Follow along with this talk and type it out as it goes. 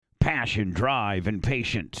passion, drive, and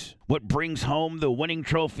patience. What brings home the winning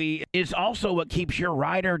trophy is also what keeps your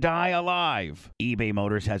ride or die alive. eBay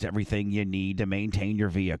Motors has everything you need to maintain your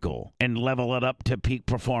vehicle and level it up to peak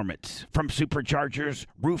performance. From superchargers,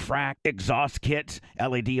 roof rack, exhaust kits,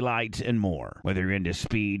 LED lights, and more. Whether you're into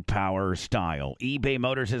speed, power, or style, eBay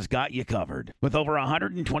Motors has got you covered. With over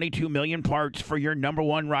 122 million parts for your number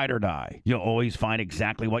one ride or die, you'll always find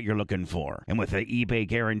exactly what you're looking for. And with the eBay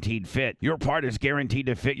Guaranteed Fit, your part is guaranteed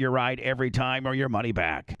to fit your ride every time or your money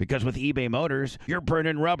back. Because with eBay Motors, you're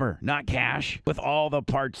burning rubber, not cash, with all the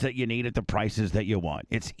parts that you need at the prices that you want.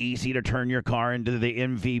 It's easy to turn your car into the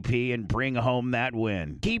MVP and bring home that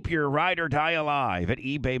win. Keep your ride or die alive at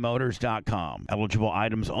ebaymotors.com. Eligible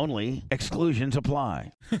items only. Exclusions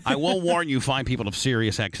apply. I will warn you, fine people of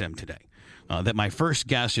Sirius XM today, that my first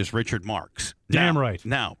guest is Richard Marx. Damn right.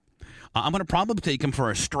 Now, I'm going to probably take him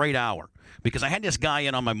for a straight hour. Because I had this guy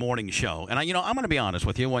in on my morning show, and I'm going to be honest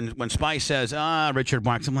with you. When Spice says, Richard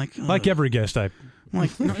Marx, I'm like, like every guest I'm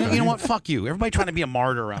like, you know what? Fuck you. Everybody trying to be a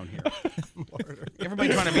martyr around here. Everybody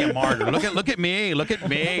trying to be a martyr. Look at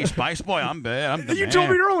me, Spice Boy. I'm bad. I'm the You man. told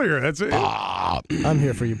me earlier. That's it. I'm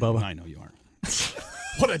here for you, Bubba. I know you are.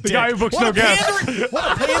 What a dick. The guy who books no guests.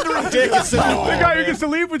 What a pandering dick is The guy who gets to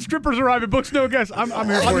leave when strippers arrive and books no guests. I'm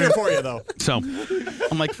here for you. I'm here for you, though. So,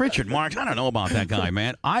 I'm like, Richard Marx, I don't know about that guy,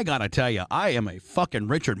 man. I got to tell you, I am a fucking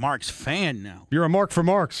Richard Marx fan now. You're a mark for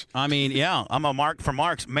Marx. I mean, yeah, I'm a mark for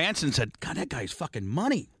Marx. Manson said, God, that guy's fucking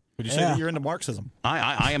money. Would you say that you're into Marxism?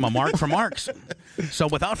 I am a mark for Marx. So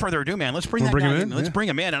without further ado, man, let's bring that guy in. Let's bring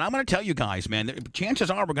him in. And I'm going to tell you guys, man,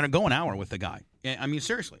 chances are we're going to go an hour with the guy. I mean,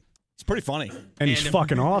 seriously. It's pretty funny. And he's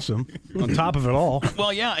fucking awesome on top of it all.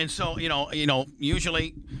 Well, yeah, and so,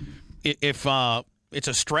 usually if it's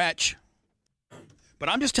a stretch, but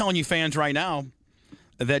I'm just telling you fans right now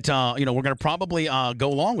that, we're going to probably go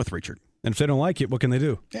along with Richard. And if they don't like it, what can they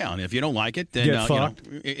do? Yeah, and if you don't like it, then, Get fucked.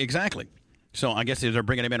 Exactly. So I guess they're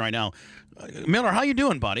bringing him in right now. Miller, how you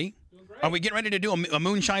doing, buddy? Doing great. Are we getting ready to do a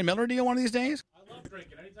Moonshine Miller deal one of these days? I love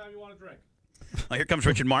drinking. Anytime you want to drink. Here comes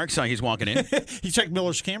Richard Marx. He's walking in. He checked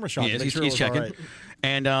Miller's camera shot. He's checking. Right.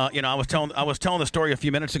 And I was telling the story a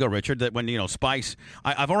few minutes ago, Richard, that when Spice,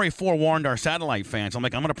 I've already forewarned our satellite fans. I'm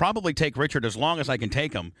like, I'm going to probably take Richard as long as I can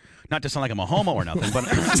take him. Not to sound like I'm a homo or nothing, but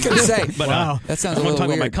I was going to say, but, wow, that sounds a I'm little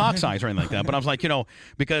talking weird. about my cock size or anything like that. But I was like,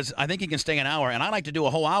 because I think he can stay an hour, and I like to do a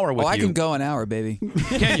whole hour with you. I can go an hour, baby.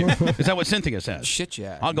 Can you? Is that what Cynthia says? Shit,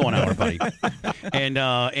 yeah. I'll go an hour, buddy.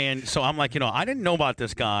 And so I'm like, I didn't know about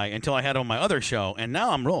this guy until I had him on my other show, and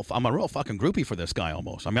now I'm a real fucking groupie for this guy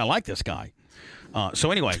almost. I mean, I like this guy.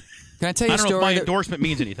 So anyway, can I tell you a I don't story? know if my endorsement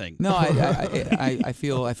means anything. No, I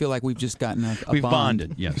feel like we've just gotten a we've bond.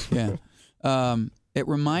 bonded. Yes. Yeah. It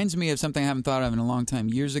reminds me of something I haven't thought of in a long time.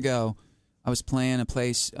 Years ago, I was playing a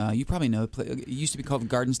place you probably know. It used to be called the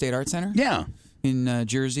Garden State Art Center. Yeah. In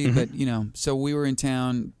Jersey, but so we were in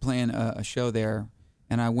town playing a show there,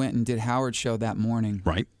 and I went and did Howard's show that morning.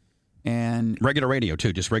 Right. And regular radio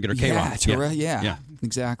too, just regular K-Rock. Yeah,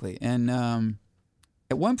 exactly. And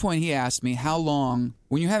at one point he asked me, how long,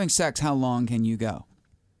 when you're having sex, how long can you go?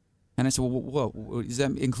 And I said, well, whoa, does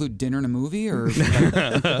that include dinner and a movie? Or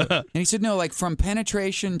and he said, no, like from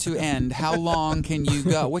penetration to end, how long can you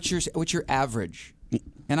go? What's your average?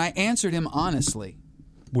 And I answered him honestly.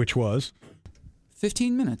 Which was?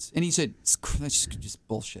 15 minutes. And he said, that's just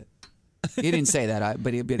bullshit. He didn't say that,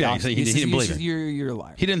 but he didn't believe it. You're a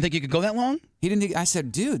liar. He didn't think you could go that long? He didn't think. I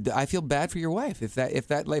said, dude, I feel bad for your wife. If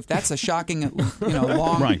that's a shocking,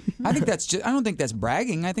 long. Right. I think that's just. I don't think that's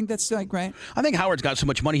bragging. I think that's like right. I think Howard's got so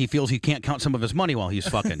much money he feels he can't count some of his money while he's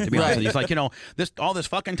fucking. To be honest, with you. He's like, all this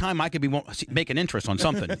fucking time I could be making interest on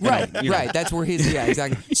something. Right. Right. That's where his. Yeah.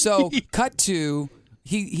 Exactly. So cut to.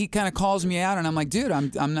 He kind of calls me out, and I'm like, dude,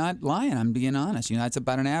 I'm not lying. I'm being honest. It's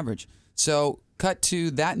about an average. So cut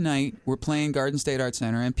to that night, we're playing Garden State Art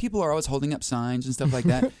Center, and people are always holding up signs and stuff like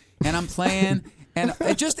that. And I'm playing, and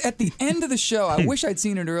just at the end of the show, I wish I'd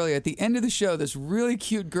seen it earlier. At the end of the show, this really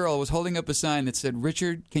cute girl was holding up a sign that said,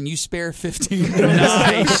 "Richard, can you spare 15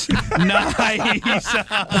 minutes?" Nice.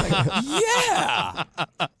 Yeah.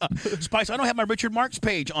 Spice, I don't have my Richard Marx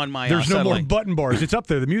page on my There's no more satellite. button bars. It's up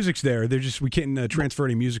there. The music's there. We can't transfer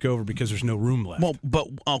any music over because there's no room left. Well, but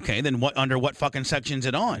okay, then under what fucking section's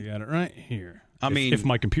it on? I got it right here. I mean, if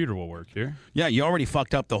my computer will work here. Yeah, you already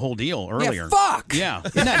fucked up the whole deal earlier. Yeah, fuck. Yeah,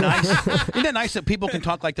 isn't that nice? Isn't that nice that people can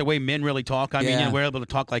talk like the way men really talk? I mean, we're able to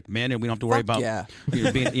talk like men, and we don't have to worry about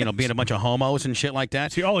being a bunch of homos and shit like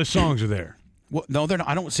that. See, all his songs are there. Well, no, they're not.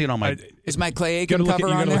 I don't see it on my. Is my Clay Gotta Aiken look at,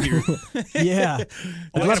 cover you on gotta there? look at your, Yeah. I'd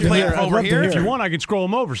Let's love to play hear it it. over here. If you want, I can scroll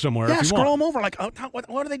them over somewhere. Yeah, if you scroll want. them over. Like,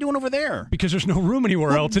 what are they doing over there? Because there's no room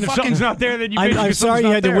anywhere else, and if fucking- something's not there, then you. I'm bitch because sorry something's you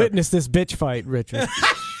not had to there. witness this bitch fight, Richard.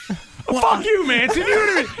 Fuck you, Manson.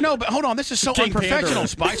 No, but hold on. This is so King unprofessional, Pandora.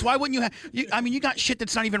 Spice. Why wouldn't you have? You got shit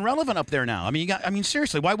that's not even relevant up there now.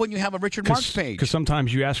 Seriously, why wouldn't you have a Richard Marx page? Because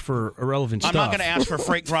sometimes you ask for irrelevant I'm stuff. not going to ask for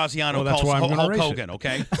Frank Graziano Well, that's calls why I'm gonna Hulk erase Hogan,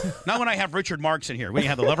 okay? Not when I have Richard Marx in here. When you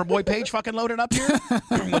have the Loverboy page fucking loaded up here?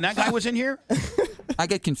 When that guy was in here? I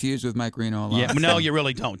get confused with Mike Reno a lot. Yeah, no, you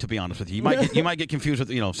really don't, to be honest with you. You might get confused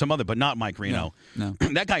with some other, but not Mike Reno. No.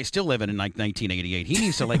 That guy's still living in like 1988. He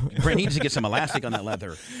needs to Brent needs to get some elastic on that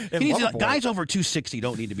leather. Guys over 260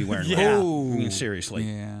 don't need to be wearing leather. I mean, seriously.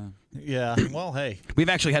 Yeah. Yeah. Well, hey. We've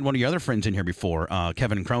actually had one of your other friends in here before,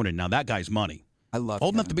 Kevin Cronin. Now that guy's money. I love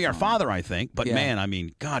Old enough to Kevin be our Cronin. father, I think. But Yeah. man, I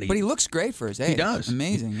mean, God, But he looks great for his age. he does.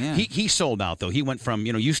 Amazing, yeah. He sold out though. He went from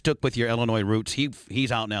you stuck with your Illinois roots.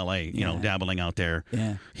 He's out in L.A. Yeah. Dabbling out there.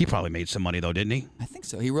 Yeah. He probably made some money though, didn't he? I think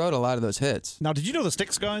so. He wrote a lot of those hits. Now, did you know the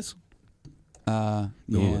Styx guys? Yeah.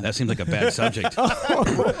 Ooh, that seems like a bad subject.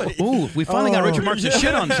 Ooh, we finally got Richard Marx to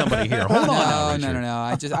shit on somebody here. Hold on. now, No, Richard.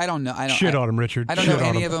 no. I don't know. Shit on him, Richard. I don't Shit know on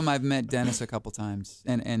any him. of them. I've met Dennis a couple times,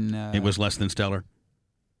 and It was less than stellar.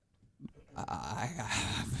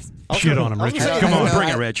 Shit on him, Richard. I don't- Come I don't on, know. bring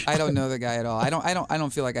it, Rich. I don't know the guy at all. I don't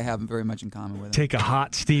feel like I have very much in common with him. take a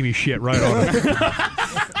hot, steamy shit right on him.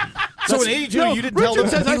 So in 82, you didn't tell Richard them.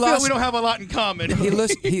 says, I feel lost- we don't have a lot in common.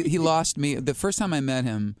 He lost me the first time I met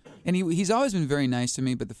him, and he's always been very nice to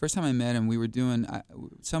me. But the first time I met him, we were doing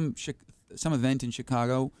some event in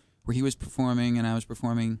Chicago where he was performing and I was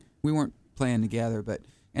performing. We weren't playing together,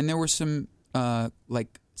 and there were some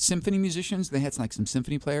like symphony musicians. They had some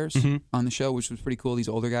symphony players on the show, which was pretty cool. These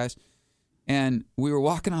older guys, and we were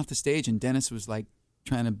walking off the stage, and Dennis was like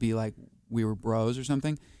trying to be like we were bros or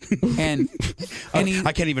something, and he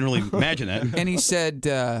I can't even really imagine that. and he said,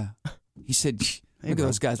 look at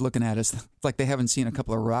those guys looking at us. It's like they haven't seen a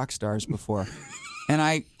couple of rock stars before. And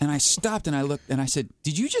I stopped and I looked and I said,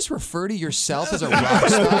 did you just refer to yourself as a rock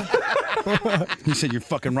star? He said, you're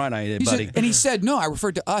fucking right, I did, buddy. And he said, no, I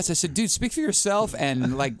referred to us. I said, dude, speak for yourself.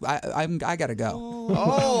 And I got to go.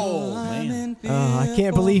 Oh, man. I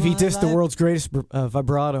can't believe he dissed the world's greatest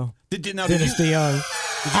vibrato. Did you Dennis DeYoung.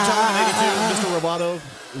 tell him in 82 Mr. Roboto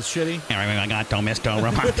is shitty? I got Mr.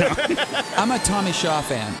 Roboto. I'm a Tommy Shaw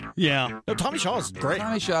fan. Yeah. No, Tommy Shaw is great.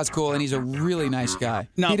 Tommy Shaw's cool, and he's a really nice guy.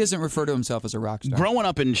 Now- He doesn't refer to himself as a rock star. Growing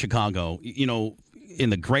up in Chicago, in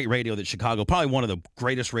the great radio that Chicago, probably one of the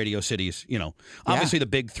greatest radio cities, obviously the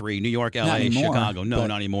big three, New York, LA, anymore, Chicago. No, but-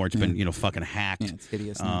 not anymore. It's been, fucking hacked. Yeah, it's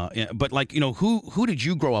hideous now. But who did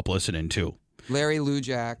you grow up listening to? Larry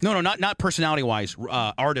Lujak. No, not personality-wise,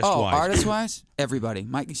 artist-wise. Oh, artist-wise? Everybody.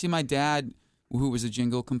 You see, my dad, who was a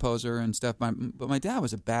jingle composer and stuff, but my dad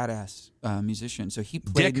was a badass musician, so he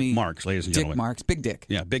played Dick me. Marx, ladies and Dick gentlemen. Marx, Big Dick.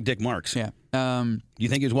 Yeah, Big Dick Marx. Yeah. You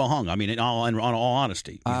think he was well hung? I mean, in all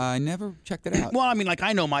honesty. I never checked it out. Well, I mean,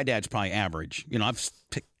 I know my dad's probably average. I've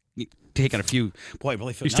taken a few. Boy, I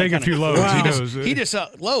really feel He's taking a few loads. Wow. He He just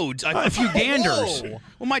loads a few ganders. Whoa.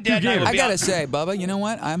 Well, my dad. And I would I be gotta out- say, Bubba, you know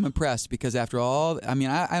what? I'm impressed because after all,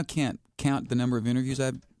 I can't count the number of interviews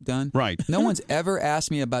I've done. Right. No one's ever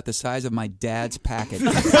asked me about the size of my dad's package.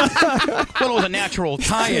 Well, it was a natural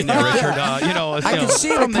tie-in there, Richard. I could see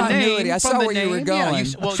the from continuity. name, I saw from the where you were name. Yeah,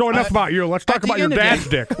 going. So enough about you. Let's talk at the about your end of dad's the-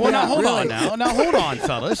 dick. Well, now Yeah, hold on. really. Now hold on,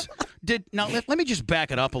 fellas. Let me just back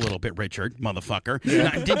it up a little bit, Richard, motherfucker.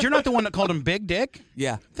 Now, you're not the one that called him Big Dick?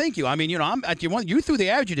 Yeah. Thank you. I mean, I'm at your one. You threw the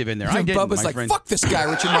adjective in there. I didn't. Bubba's my like, friend. fuck this guy,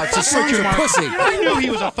 Richard Marx. His son's a pussy. I knew he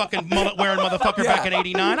was a fucking mullet-wearing motherfucker Yeah. back in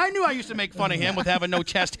 '89. I knew I used to make fun of him with having no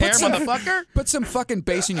chest hair, motherfucker. Put some fucking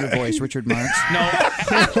bass in your voice, Richard Marx. No,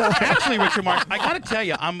 actually, Richard Marx, I got to tell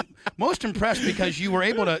you, I'm most impressed because you were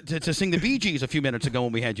able to sing the Bee Gees a few minutes ago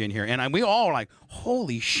when we had you in here, and we all were like,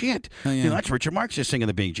 holy shit, Oh, yeah. that's Richard Marx just singing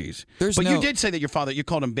the Bee Gees. There's but no- you did say that your father, you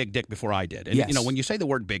called him Big Dick before I did, and Yes. when you say the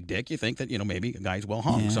word Big Dick, you think that maybe a guy's well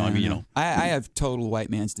hung. Yeah, So I mean, I have total white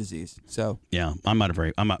man's disease. So yeah,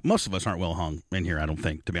 most of us aren't well hung in here. I don't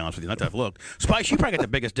think, to be honest with you. Not to have looked. Spice, you probably got the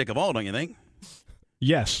biggest dick of all, don't you think?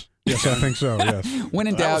 Yes. Yes, I think so, yes. when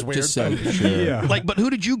in That was doubt, weird. just say. Yeah. But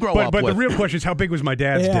who did you grow up But with? the real question is, how big was my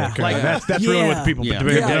dad's Yeah. dick? Like- That's really what the people Yeah.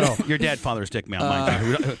 debate. Yeah. Your dad, father's dick, man.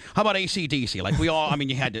 How about AC/DC? Like we all, I mean,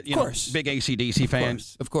 you had to, Of course. big AC/DC fan.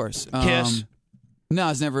 Of course. Kiss. No, I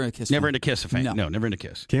was never a Kiss. Never fan. into Kiss fan. No. No, never into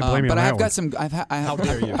Kiss. Can't blame you but on I that have one. got some. How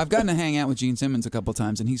dare you? I've gotten to hang out with Gene Simmons a couple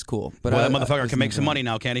times, and he's cool. But Well, I, that motherfucker I can make some money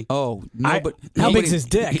now, can he? Oh no! But How nobody- big's his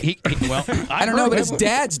dick? Well, I don't know, but his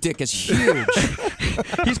dad's dick is huge.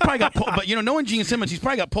 He's probably got, but knowing Gene Simmons, he's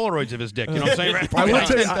probably got Polaroids of his dick. You know what I'm saying? Right? I Probably will got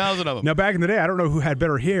tell you, 10,000 of them. Now, back in the day, I don't know who had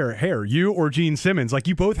better hair, you or Gene Simmons. Like,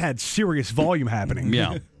 you both had serious volume happening.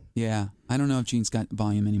 Yeah. Yeah, I don't know if Gene's got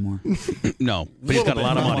volume anymore. No, but he's got a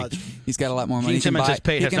lot of money. He's got a lot more money. Gene Simmons has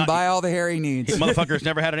paid. He has can not, buy all the hair he needs. Motherfucker's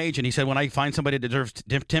never had an agent. He said, when I find somebody that deserves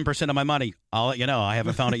 10% of my money, I'll let you know. I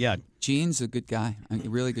haven't found it yet. Gene's a good guy, a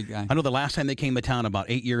really good guy. I know the last time they came to town about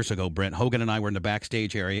 8 years ago, Brent, Hogan and I were in the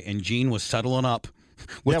backstage area, and Gene was settling up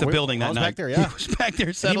with the building I that was night. back there, yeah. He was back there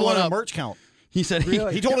He settling wanted a up. merch count. He said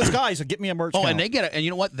He told his guys, "Get me a merch count." and they get and you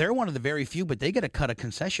know what? They're one of the very few, but they get a cut of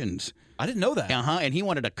concessions. I didn't know that. And he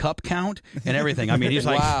wanted a cup count and everything. I mean, he's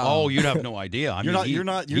like, Wow. oh, you'd have no idea. I mean,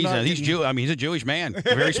 he's a Jewish man, a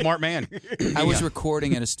very smart man. I was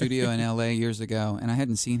recording at a studio in L.A. years ago, and I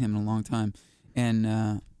hadn't seen him in a long time. And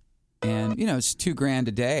you know, it's $2,000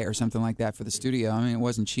 a day or something like that for the studio. I mean, it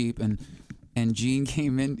wasn't cheap. And Gene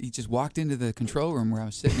came in. He just walked into the control room where I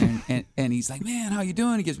was sitting there, and he's like, "Man, how you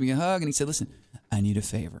doing?" He gives me a hug, and he said, "Listen, I need a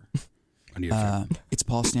favor. It's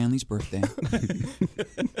Paul Stanley's birthday,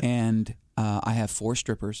 and I have 4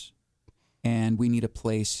 strippers, and we need a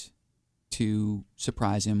place to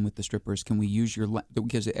surprise him with the strippers. Can we use your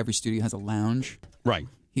because every studio has a lounge, Right.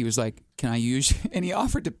 He was like, "Can I use?" And he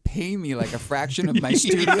offered to pay me like a fraction of my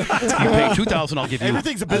studio. You pay $2,000, I'll give you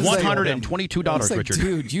Everything's a business $122, I was like, Richard.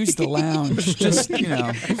 dude, use the lounge. Just, you know.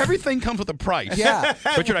 Everything comes with a price. Yeah.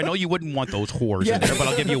 Richard, I know you wouldn't want those whores in there, but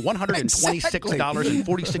I'll give you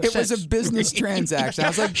 $126.46. It was a business transaction. I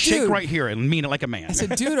was like, dude. Shake right here and mean it like a man. I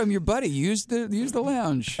said, dude, I'm your buddy. Use the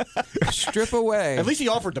lounge. Strip away. At least he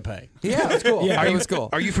offered to pay. Yeah, it was cool. Yeah. It was cool.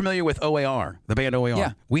 Are you familiar with OAR, the band OAR?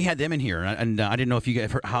 Yeah. We had them in here, and I didn't know if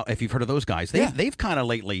you've heard of those guys. They've kind of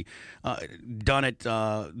lately done it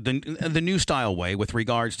the new style way with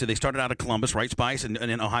regards to, they started out of Columbus, right, Spice, and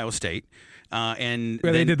in Ohio State, and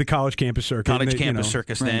they did the college campus circuit.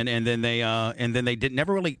 Circus then, and then they did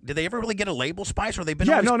they ever really get a label, Spice, or they've been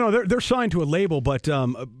they're signed to a label, but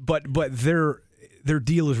their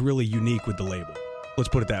deal is really unique with the label. Let's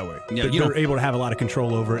put it that way. Yeah, they're able to have a lot of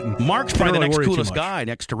control over it. And Mark's they probably don't the next really worry too coolest much. guy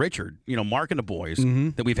next to Richard. You know, Mark and the boys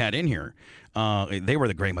that we've had in here. They were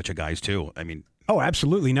the great bunch of guys too. I mean, oh,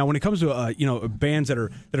 absolutely. Now, when it comes to bands that are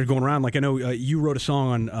going around, like I know you wrote a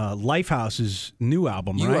song on Lifehouse's new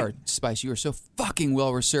album, You right? are, Spice, you are so fucking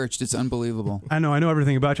well researched. It's unbelievable. I know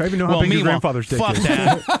everything about you. I even know how big your grandfather's dick fuck is.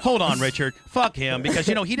 that. Hold on, Richard. Fuck him, because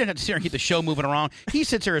he didn't have to sit here and keep the show moving around. He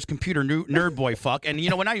sits there as computer nerd boy fuck, and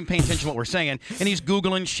we're not even paying attention to what we're saying, and he's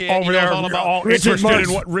googling shit. Over he knows there, all about all interested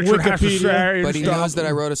in what Richard has to say. But he knows that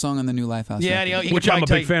I wrote a song on the new Lifehouse. Yeah, record. he Which could I'm a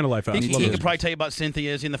probably big fan of Lifehouse. He Love could it. probably tell you about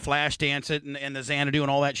Cynthia's in the Flash Dance it and the Xanadu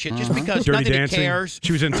and all that shit, just because Dirty nothing Dancing. he cares.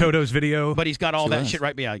 She was in Toto's video. But he's got all She that was. shit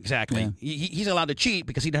right. Yeah, exactly. Yeah. He's allowed to cheat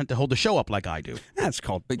because he doesn't have to hold the show up like I do. That's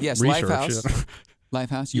called But yes, research. Lifehouse.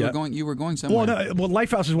 Lifehouse. You were going somewhere. Well,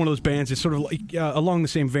 Lifehouse is one of those bands. It's sort of like along the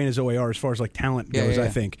same vein as OAR as far as like talent goes. Yeah. I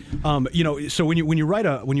think. So when you write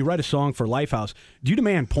a song for Lifehouse, do you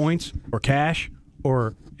demand points or cash,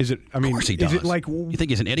 or is it? I mean, Of course he does. is it like You think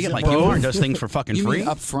he's an idiot like both? you are and does things for fucking You free? mean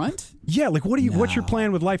up front? Yeah, like what do you? What's your No.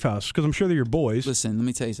 plan with Lifehouse? Because I'm sure they're your boys. Listen, let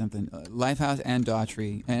me tell you something. Lifehouse and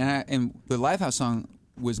Daughtry, and the Lifehouse song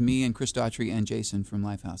was me and Chris Daughtry and Jason from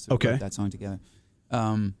Lifehouse. That Okay. wrote that song together.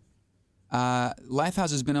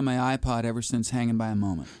 Lifehouse has been on my iPod ever since Hanging by a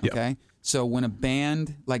Moment. Yep. Okay, so when a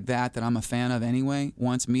band like that I'm a fan of anyway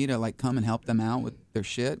wants me to like come and help them out with their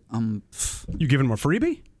shit, You giving them a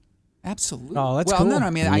freebie? absolutely. Oh, that's well, cool. no, I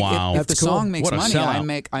mean, Wow. if the That's cool. song makes What a money,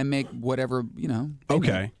 sellout. I make whatever they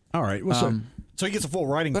Okay, make. all right. Well, So he gets a full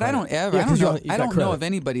writing But I credit. don't ever. Yeah, I 'cause don't know. you I got don't know credit. of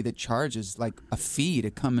anybody that charges like a fee to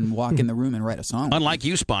come and walk in the room and write a song. Unlike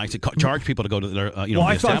you, Spice, that charge people to go to their well, the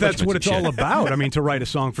I thought that's establishments what and it's all shit. about. I mean, to write a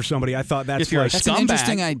song for somebody, I thought that's If you're a like. That's an scumbag.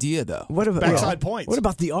 interesting idea, though. What about Backside points. What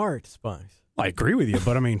about the art, Spice? I agree with you,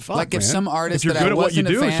 but I mean, fuck, Like if man. some artist if you're that I good at what you wasn't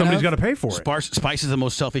a do, fan somebody's of- got to pay for it. Spice is the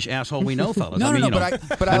most selfish asshole we know, fellas. No, I mean, no, you no, know, but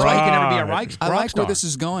I that's why you like- can never be a I rock like star. where this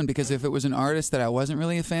is going because if it was an artist that I wasn't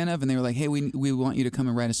really a fan of and they were like, "Hey, we want you to come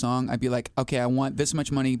and write a song," I'd be like, "Okay, I want this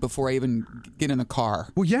much money before I even get in the car."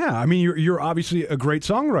 Well, yeah. I mean, you're obviously a great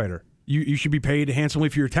songwriter. You should be paid handsomely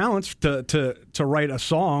for your talents to write a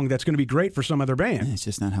song that's going to be great for some other band. It's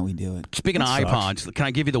just not how we do it. Speaking of That sucks. iPods, can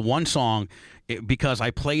I give you the one song because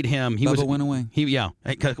I played him? He Bubba went away.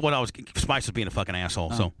 Spice was being a fucking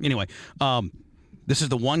asshole. So anyway, this is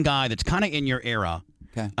the one guy that's kind of in your era.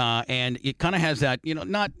 Okay. And it kind of has that,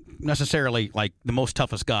 not necessarily like the most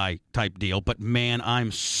toughest guy type deal, but man,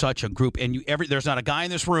 I'm such a group, and there's not a guy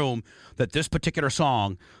in this room that this particular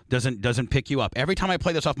song doesn't pick you up. Every time I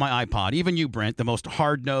play this off my iPod, even you, Brent, the most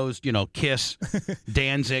hard-nosed, Kiss,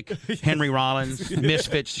 Danzig, Henry Rollins,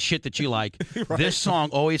 Misfits, shit that you like, right. This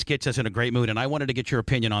song always gets us in a great mood, and I wanted to get your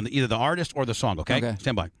opinion on either the artist or the song, okay?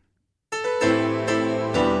 Stand by.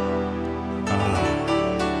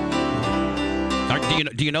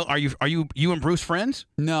 Do you know? Are you and Bruce friends?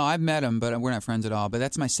 No, I've met him, but we're not friends at all. But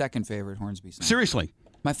that's my second favorite Hornsby song. Seriously,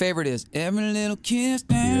 my favorite is "Every Little Kiss."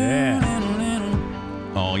 Oh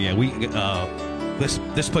yeah,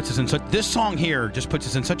 this puts us in such. This song here just puts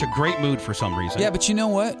us in such a great mood for some reason. Yeah, but you know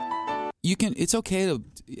what? It's okay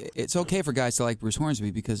for guys to like Bruce Hornsby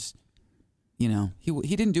because, he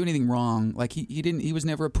didn't do anything wrong. Like he was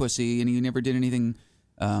never a pussy, and he never did anything.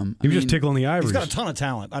 He was just tickling the ivories. He's got a ton of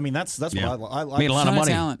talent. I mean, that's what I like. Made a lot of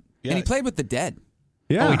money. Talent. Yeah. And he played with the Dead.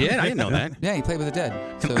 Yeah. Oh, he did? I didn't know that. Yeah, he played with the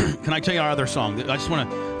Dead. So. Can I tell you our other song? I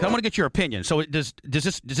want to get your opinion. So is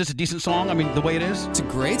this a decent song? I mean, the way it is? It's a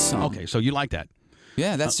great song. Okay, so you like that?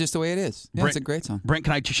 Yeah, that's just the way it is. Yeah, it's a great song. Brent,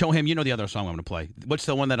 can I show him? You know the other song I'm going to play. What's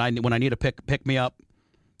the one that when I need to pick me up?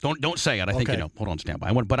 Don't say it. I think you know. Hold on, stand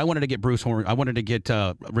by. But I wanted to get I wanted to get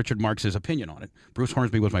Richard Marx's opinion on it. Bruce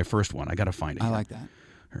Hornsby was my first one. I got to find it. I like that.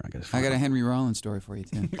 I got a Henry Rollins story for you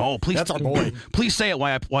too. Oh, please! That's our boy. Please say it.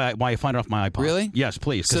 Why I find it off my iPod? Really? Yes,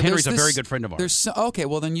 please. Because Henry's a very good friend of ours. Okay,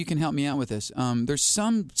 well then you can help me out with this. There's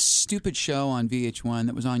some stupid show on VH1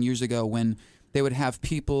 that was on years ago when they would have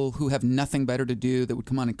people who have nothing better to do that would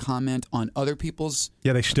come on and comment on other people's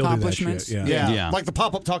they still accomplishments. Do that shit. Yeah, like the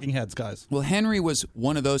pop-up talking heads guys. Well, Henry was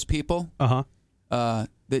one of those people. That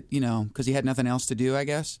because he had nothing else to do, I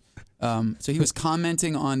guess. So he was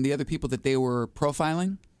commenting on the other people that they were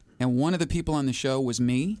profiling. And one of the people on the show was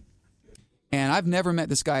me. And I've never met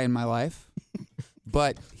this guy in my life.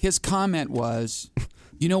 But his comment was,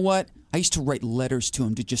 you know what? I used to write letters to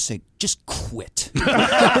him to just say, just quit.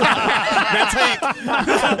 That's Hank.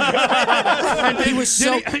 He was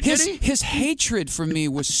so his hatred for me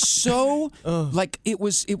was so like it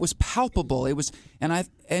was palpable. It was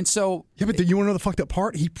so yeah. But you want to know the fucked up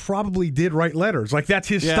part? He probably did write letters. Like that's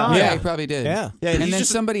his style. Yeah, he probably did. Yeah. And then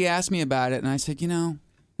somebody asked me about it, and I said, am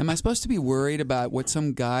I supposed to be worried about what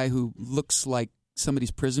some guy who looks like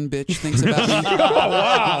somebody's prison bitch thinks about me?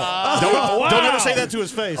 Don't ever say that to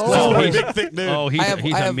his face. He's a big, thick dude. Oh, he's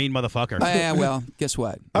a mean motherfucker. Well, guess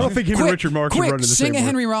what? I don't think him and Richard Marx are running the same sing a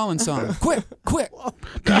Henry Rollins song. Quick.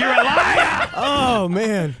 You're a liar. Oh,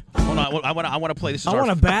 man. Hold on. I want to play this. I want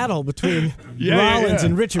a battle between Rollins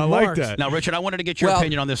and Richard Marx. I like that. Now, Richard, I wanted to get your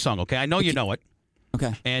opinion on this song. Okay, I know you know it.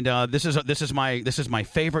 Okay. And this is my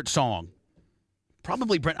favorite song.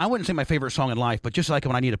 Probably, Brent, I wouldn't say my favorite song in life, but just like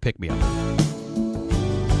when I need to pick me up.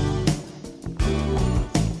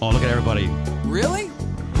 Oh, look at everybody. Really?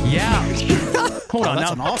 Yeah. Hold on.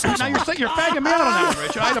 That's now, an awesome now you're fagging me out on that one,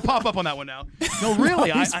 Richard. I had to pop up on that one now. No,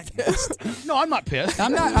 really. No, I'm not pissed.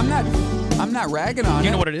 I'm not ragging on it.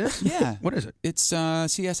 You know what it is? Yeah. What is it? It's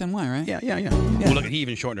CSNY, right? Yeah. Well, look, he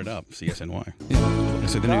even shortened it up. CSNY. Yeah.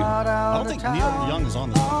 So the new. I don't think Neil Young is on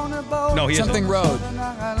this one. No, he isn't. Something Road.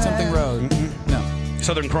 Mm-mm. No.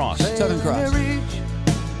 Southern Cross. Southern Cross.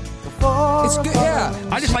 It's good, yeah.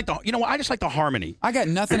 I just like the harmony. I got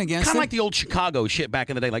nothing against it. Kind of like the old Chicago shit back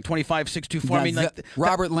in the day, like 25-624. I mean,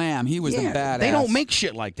 Robert Lamb, he was the badass. They don't make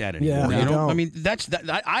shit like that anymore. Yeah, you know? don't. I mean,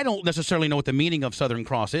 I don't necessarily know what the meaning of Southern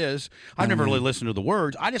Cross is. I've never really listened to the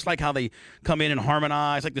words. I just like how they come in and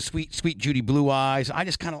harmonize, like the sweet Judy Blue Eyes. I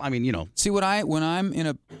just kind of, See, when I'm in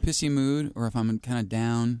a pissy mood or if I'm kind of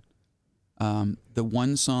down, the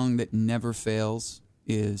one song that never fails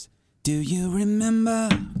is "Do You Remember?"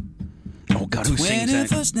 Oh God, who sings that?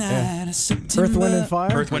 21st night of September. Earth, Wind, and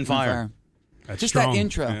Fire? Earth, Wind, Fire. That's just strong. that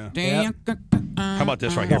intro. Yeah. How about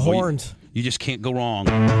this right The here? Boy, horns. you just can't go wrong.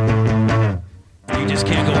 You just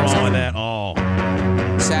can't go wrong with that. Oh.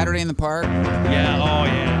 Saturday in the Park. Yeah, oh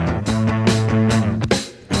yeah.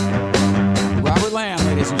 Robert Lamb,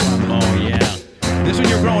 ladies and gentlemen. Oh yeah. This one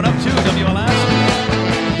you're growing up to,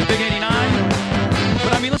 WLS? The Big 89?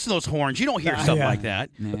 But I mean, listen to those horns. You don't hear stuff like that.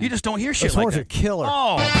 Yeah. You just don't hear shit Those like horns that. are killer.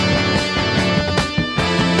 Oh.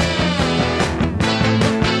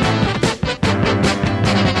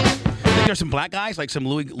 Think there's some black guys like some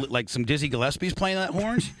Dizzy Gillespie's playing that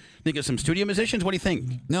horns? Think of some studio musicians? What do you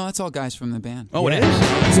think? No, it's all guys from the band. Oh, it is?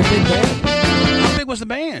 It was a big band. How big was the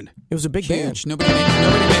band? It was a big band. Huge. Nobody made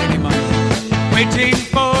any money. Waiting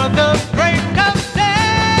for the break of day.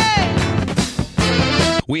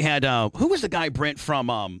 We had who was the guy Brent from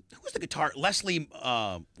who was the guitar Leslie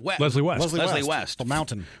West. Leslie West. Leslie West from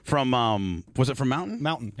Mountain. From was it from Mountain?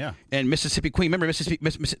 Mountain, yeah. And Mississippi Queen. Remember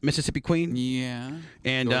Mississippi Queen? Yeah.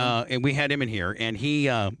 And we had him in here, and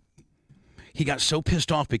he got so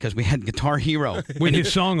pissed off because we had Guitar Hero With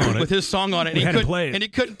his song on it. With his song on it, We had to play it. and he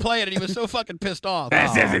couldn't play it, and he was so fucking pissed off.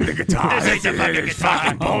 This isn't the guitar. This ain't the fucking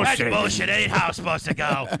guitar. bullshit. That's bullshit. It ain't how it's supposed to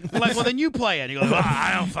go. I'm like, well, then you play it. He goes, well,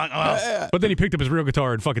 I don't fucking. Well. But then he picked up his real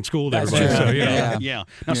guitar and fucking schooled That's everybody. true. So, you know. Yeah. Yeah.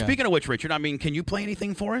 Now, speaking of which, Richard, I mean, can you play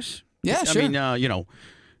anything for us? Yeah, sure. I mean, you know,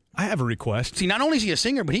 I have a request. see, not only is he a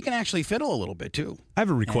singer, but he can actually fiddle a little bit too. I have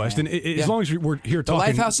a request, and as long as we're here The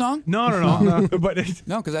talking, Lifehouse song? No. But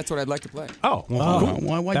No, because that's what I'd like to play. well,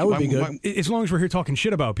 cool. That would be good. As long as we're here talking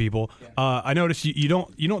shit about people, I notice you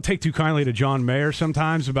don't take too kindly to John Mayer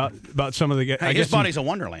sometimes about some of the. Hey, I his guess body's a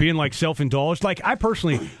wonderland. being like self-indulged. Like I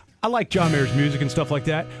personally. I like John Mayer's music and stuff like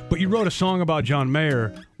that, but you wrote a song about John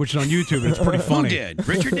Mayer, which is on YouTube, and it's pretty Who funny. did?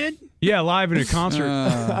 Richard did? Yeah, live in a concert.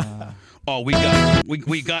 Oh, we got to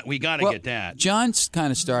Well, get that. John's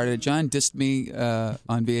kind of started it. John dissed me on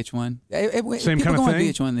VH1. Same People kind of go thing? on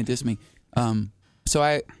VH1 and they diss me. So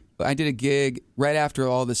I did a gig right after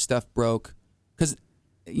all this stuff broke because,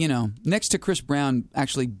 you know, next to Chris Brown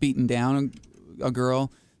actually beating down a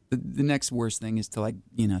girl, the next worst thing is to, like,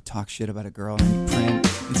 you know, talk shit about a girl in print.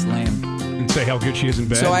 It's lame. And say how good she is in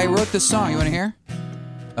bed. So I wrote this song. You want to hear?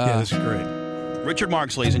 Yeah, this is great. Richard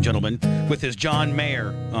Marx, ladies and gentlemen, with his John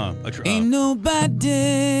Mayer. Ain't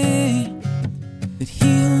nobody that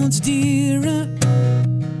he holds dearer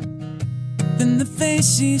than the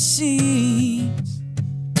face he sees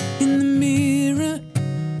in the mirror.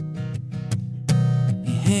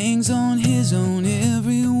 He hangs on his own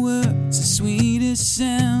every word. It's the sweetest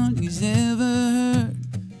sound he's ever heard.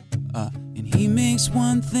 And he makes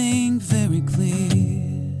one thing very clear.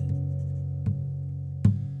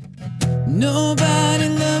 Nobody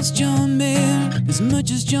loves John Mayer as much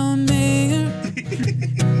as John Mayer.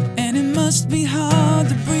 And it must be hard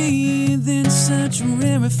to breathe in such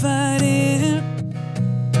rarefied air.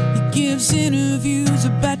 He gives interviews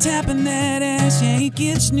about tapping that ass. Yeah, he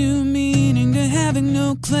gives new meaning to having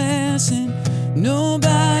no class. And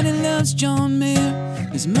nobody loves John Mayer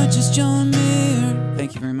as much as John Mayer.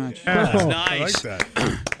 Thank you very much. Nice. I like that.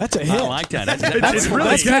 That's a hit. I like that. It's really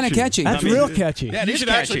That's kind of catchy. That's real catchy. Yeah, it You is should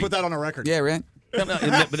catchy. actually put that on a record. Yeah, right?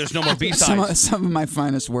 But there's no more B-sides. Some of my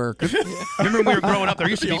finest work. Remember when we were growing up, there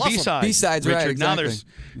used to be Awesome. B-sides. B-sides, Richard. right, exactly.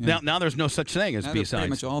 Now there's no such thing as Now they're pretty B-sides.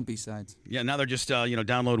 much all B-sides. Yeah, now they're just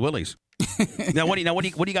download willies. Now what do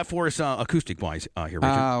you got for us acoustic wise here, Richard?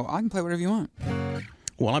 I can play whatever you want.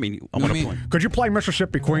 Well, I mean, I want to play. Could you play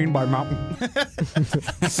Mississippi Queen by Mountain?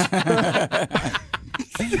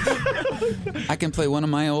 I can play one of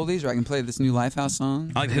my oldies, or I can play this new Lifehouse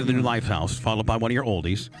song. I like to hit the new Lifehouse, followed by one of your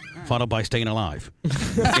oldies, followed by Staying Alive. in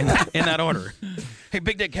that order. Hey,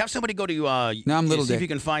 Big Dick, have somebody go to No, I'm Little see if Dick. you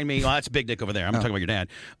can find me. Oh, that's Big Dick over there. I'm talking about your dad.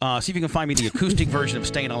 See if you can find me the acoustic version of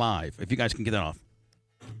Staying Alive. If you guys can get that off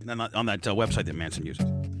on that website that Manson uses.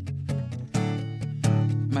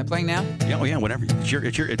 Am I playing now? Yeah, oh yeah, whatever.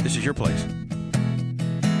 This is your place.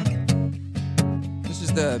 This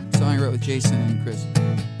is the song I wrote with Jason and Chris.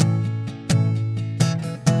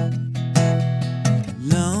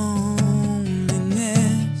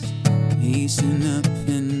 Loneliness, pacing up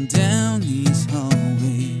and down these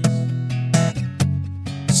hallways,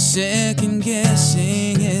 second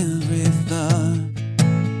guessing every thought,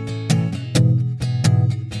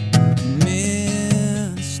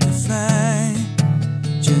 mystified,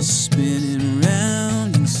 just spinning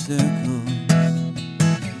round in circles,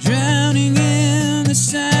 drowning in the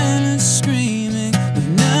silence, screaming with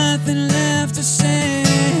nothing left to say.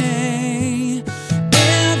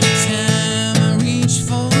 Every time I reach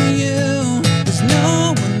for you, there's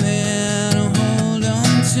no one there to hold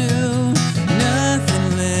on to. Nothing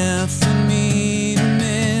left for me to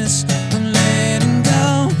miss. I'm letting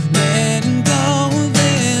go of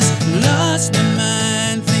this. Lost my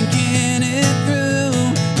mind thinking it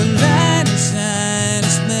through, but light inside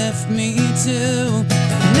has left me too.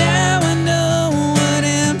 Now I know what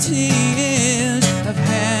empty is. I've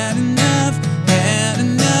had enough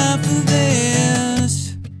of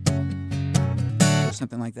this. Or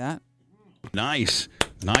something like that. Nice.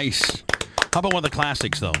 How about one of the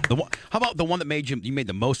classics though? How about the one that you made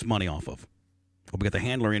the most money off of? Well, we got the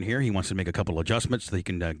handler in here. He wants to make a couple of adjustments so he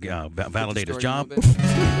can validate his job.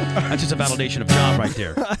 That's just a validation of job right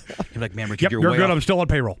there. You're like, man, Richard, Yep, you're you're way good. off. I'm still on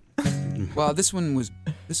payroll. Well, this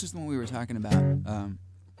is the one we were talking about.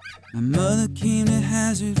 My mother came to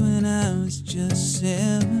Hazard when I was just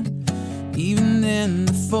 7. Even then,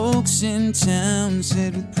 the folks in town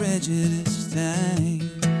said with prejudice tied,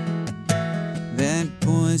 that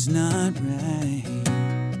boy's not right.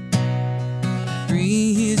 3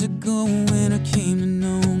 years ago when I came to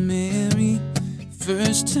know Mary,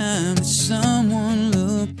 first time that someone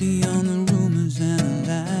looked beyond the rumors and the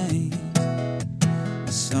lies, I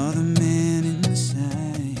saw the man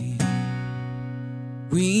inside.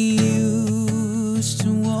 We used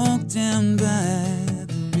to walk down by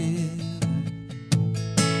the river.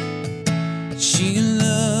 She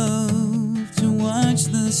loved to watch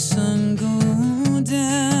the sun go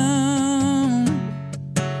down.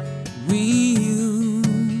 We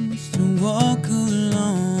used to walk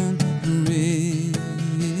along the river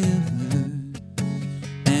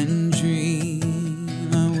and dream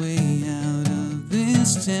our way out of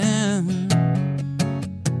this town.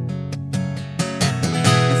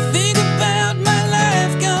 I think about my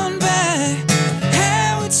life gone by,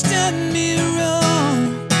 how it's done me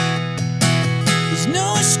wrong. There's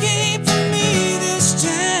no escape for me this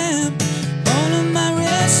time. All of my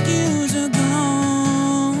rescues are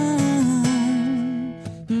gone,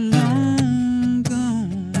 long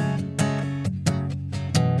gone.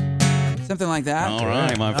 Something like that. All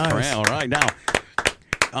right, my friend. All right, now,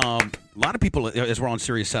 a lot of people, as we're on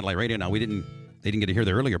Sirius Satellite Radio now, they didn't get to hear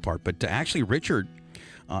the earlier part, but actually, Richard,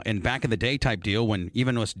 and back in the day type deal, when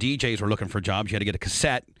even us DJs were looking for jobs, you had to get a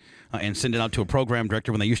cassette and send it out to a program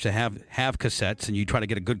director when they used to have cassettes, and you try to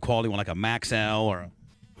get a good quality one like a Maxell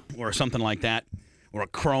or something like that, or a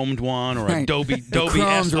chromed one, or a Adobe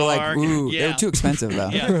Chromes SR. were like, ooh, Yeah. they were too expensive though.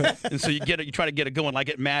 Yeah, and so you try to get it going like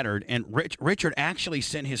it mattered. And Richard actually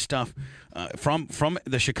sent his stuff from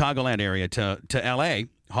the Chicagoland area to L.A.,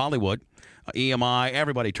 Hollywood, EMI.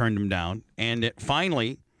 Everybody turned him down, and it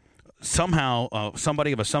finally somehow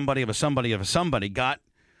somebody got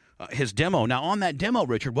his demo. Now on that demo,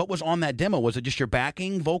 Richard, what was on that demo? Was it just your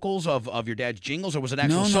backing vocals of your dad's jingles, or was it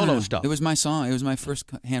actual solo stuff? It was my song. It was my first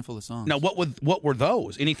handful of songs. Now what were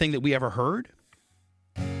those? Anything that we ever heard?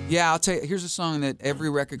 Yeah, I'll tell you. Here's a song that every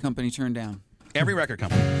record company turned down. Every record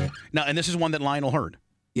company. Now, and this is one that Lionel heard.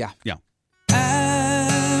 Yeah. Yeah.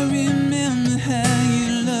 I remember how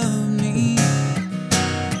you loved me.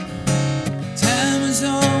 Time was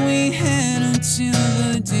all we had until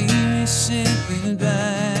the day we said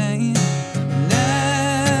goodbye. And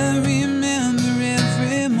I remember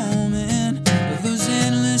every moment of those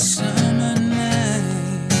endless summer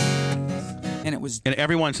nights. And it was. And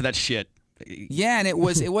everyone said that's shit. Yeah, and it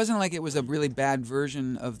wasn't like it was a really bad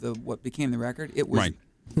version of what became the record. It was. Right.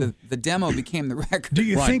 The demo became the record. Do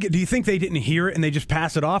you think they didn't hear it and they just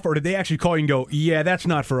pass it off, or did they actually call you and go, "Yeah, that's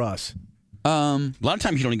not for us"? A lot of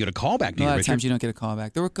times you don't even get a call back, do you, A lot of Richard? times you don't get a call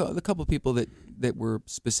back. There were a couple people that were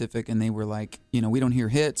specific, and they were like, we don't hear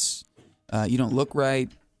hits. You don't look right.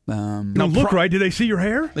 No, look right. Did they see your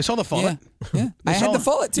hair? They saw the fullet. Yeah. I had the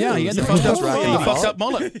fullet too. Yeah, he had the fucked up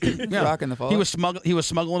mullet. Yeah. Rocking the fullet. He was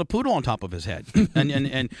smuggling a poodle on top of his head.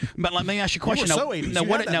 But let me ask you a question. You were so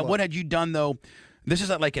 80s. What had you done though? This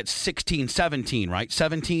is at 16, 17, right?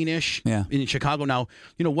 17-ish in Chicago. Now,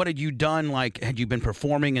 what had you done? Like, had you been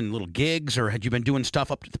performing in little gigs, or had you been doing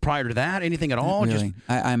stuff prior to that? Anything at all? Really.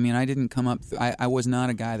 I didn't come up. I was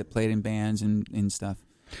not a guy that played in bands and stuff.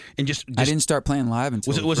 And just I didn't start playing live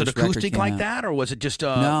until was it the first record acoustic came like out. that, or was it just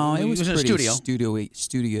no? It was in a pretty studio,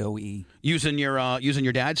 studio-y. using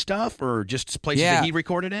your dad's stuff, or just places that he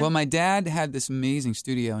recorded in? Well, my dad had this amazing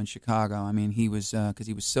studio in Chicago. I mean, he was because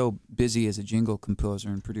he was so busy as a jingle composer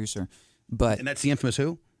and producer. And that's the infamous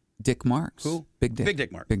who? Dick Marks. Who? Big Dick. Big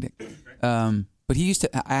Dick Marks. Big Dick. But he used to.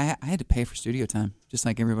 I had to pay for studio time, just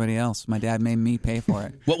like everybody else. My dad made me pay for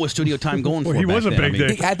it. What was studio time going for? He back was a then? big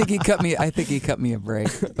dick. I think he cut me a break.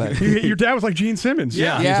 But Your dad was like Gene Simmons.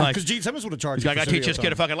 Yeah. Yeah. He's like, Because Gene Simmons would have charged I you. got to teach this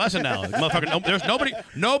kid a fucking lesson now. Motherfucker, there's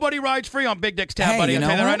nobody rides free on Big Dick's tab, hey, buddy. you I'll know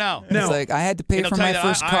tell you that what? right now. No. It's like I had to pay He'll for tell my you that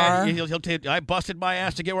first car. He'll tell you, I busted my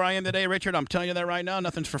ass to get where I am today, Richard. I'm telling you that right now.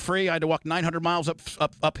 Nothing's for free. I had to walk 900 miles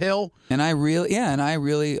uphill. And I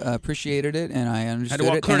really appreciated it, and I understood I had to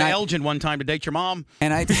walk it. clear And to I- Elgin one time to date your mom.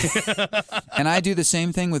 And I do the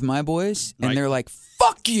same thing with my boys, and Right. they're like,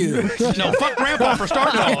 "Fuck you." No, fuck Grandpa for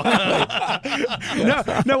starting it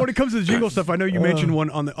all. Now, when it comes to the jingle stuff, I know you mentioned one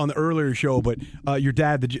on the earlier show, but your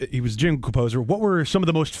dad, he was a jingle composer. What were some of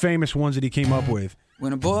the most famous ones that he came up with?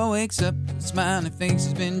 When a boy wakes up with a smiling face,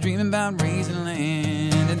 has been dreaming about raising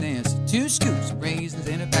land, and there's 2 scoops of raisins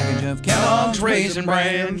in a package of Kellogg's Raisin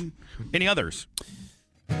Bran. Any others?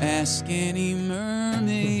 Ask any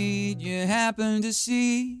mermaid you happen to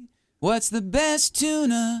see. What's the best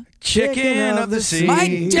tuna? Chicken of the sea.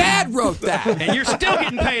 My dad wrote that. And you're still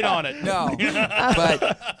getting paid on it. No, but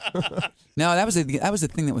no, that was the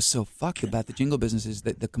thing that was so fucked about the jingle business is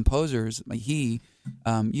that the composers, like you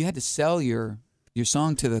had to sell your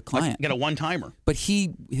song to the client. Get a one-timer. But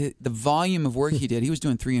the volume of work he did, he was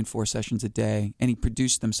doing 3 and 4 sessions a day, and he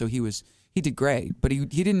produced them, so he did great. But he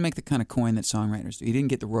didn't make the kind of coin that songwriters do. He didn't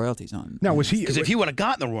get the royalties on. Now was he? Because if he would have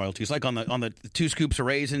gotten the royalties, like on the 2 scoops of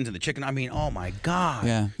raisins and the chicken, I mean, oh my God,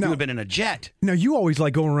 yeah, he would have been in a jet. Now you always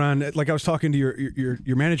like go around. Like I was talking to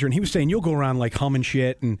your manager, and he was saying you'll go around like humming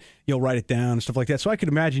shit, and you'll write it down and stuff like that. So I could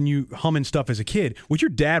imagine you humming stuff as a kid. Would your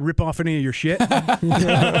dad rip off any of your shit?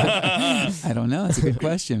 I don't know. That's a good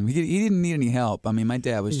question. He didn't need any help. I mean, my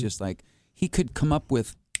dad was just like he could come up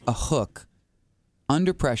with a hook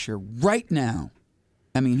under pressure right now.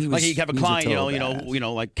 I mean, he was like he'd have a client, you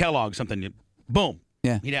know, like Kellogg, something, boom,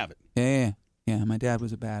 yeah, he'd have it. Yeah. My dad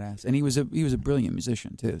was a badass, and he was a brilliant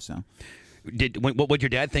musician too. So, what would your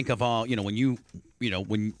dad think of when you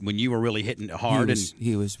were really hitting it hard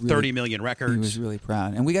he was really, 30 million records? He was really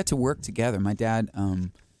proud, and we got to work together. My dad, I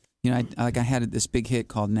had this big hit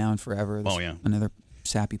called "Now and Forever." Another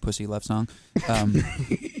sappy pussy love song.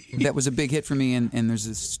 That was a big hit for me, and there's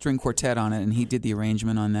a string quartet on it, and he did the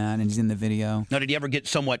arrangement on that, and he's in the video. Now, did he ever get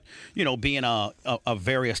somewhat, being a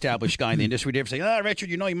very established guy in the industry, did he ever say, Richard,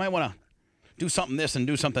 you might want to do something this and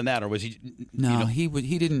do something that, or was he? No, he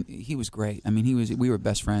didn't. He was great. I mean, we were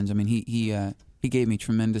best friends. I mean, he gave me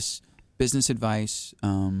tremendous business advice.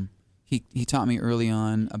 He taught me early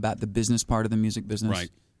on about the business part of the music business. Right.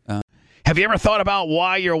 Have you ever thought about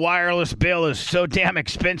why your wireless bill is so damn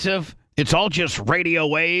expensive? It's all just radio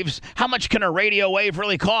waves. How much can a radio wave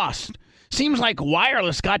really cost? Seems like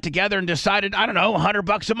wireless got together and decided, I don't know,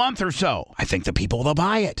 $100 a month or so. I think the people will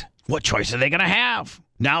buy it. What choice are they going to have?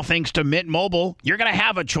 Now, thanks to Mint Mobile, you're going to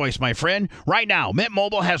have a choice, my friend. Right now, Mint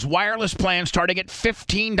Mobile has wireless plans starting at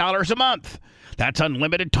 $15 a month. That's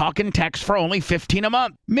unlimited talk and text for only $15 a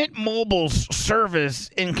month. Mint Mobile's service,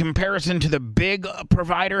 in comparison to the big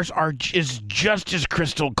providers, is just as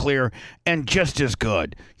crystal clear and just as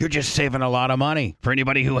good. You're just saving a lot of money. For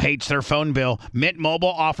anybody who hates their phone bill, Mint Mobile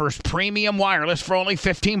offers premium wireless for only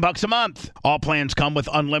 $15 a month. All plans come with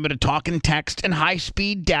unlimited talk and text and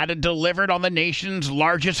high-speed data delivered on the nation's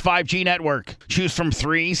largest 5G network. Choose from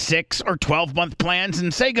 3, 6, or 12-month plans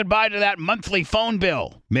and say goodbye to that monthly phone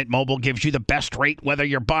bill. Mint Mobile gives you the best rate whether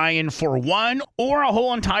you're buying for one or a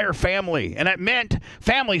whole entire family. And at Mint,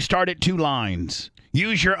 families start at 2 lines.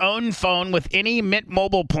 Use your own phone with any Mint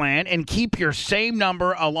Mobile plan and keep your same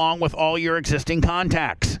number along with all your existing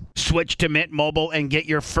contacts. Switch to Mint Mobile and get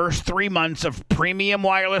your first 3 months of premium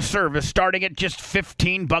wireless service starting at just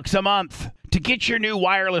 $15 a month. To get your new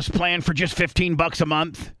wireless plan for just $15 a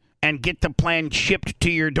month and get the plan shipped to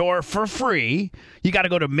your door for free, you got to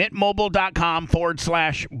go to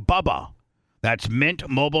mintmobile.com/Bubba. That's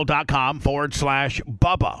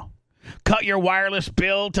mintmobile.com/Bubba. Cut your wireless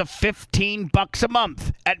bill to $15 a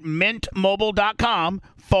month at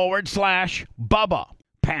mintmobile.com/Bubba.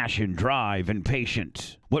 Passion, drive, and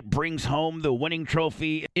patience. What brings home the winning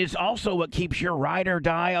trophy is also what keeps your ride or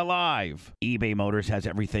die alive. eBay Motors has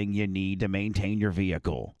everything you need to maintain your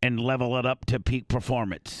vehicle and level it up to peak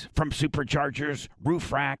performance. From superchargers,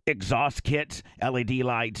 roof rack, exhaust kits, LED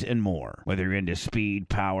lights, and more. Whether you're into speed,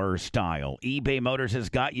 power, or style, eBay Motors has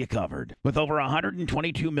got you covered. With over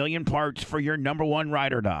 122 million parts for your number one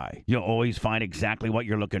ride or die, you'll always find exactly what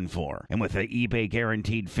you're looking for. And with the eBay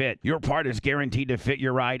Guaranteed Fit, your part is guaranteed to fit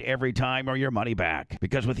your ride every time or your money back.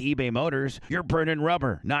 Because with eBay Motors, you're burning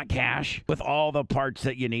rubber, not cash, with all the parts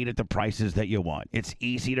that you need at the prices that you want. It's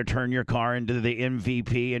easy to turn your car into the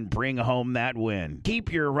MVP and bring home that win.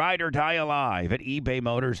 Keep your ride or die alive at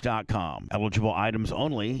ebaymotors.com. Eligible items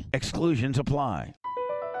only. Exclusions apply.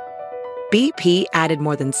 BP added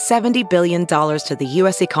more than $70 billion to the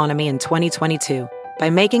U.S. economy in 2022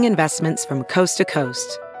 by making investments from coast to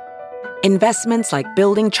coast. Investments like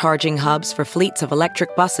building charging hubs for fleets of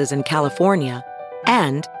electric buses in California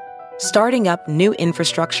and starting up new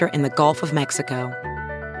infrastructure in the Gulf of Mexico.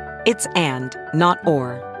 It's and, not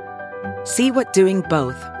or. See what doing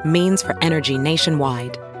both means for energy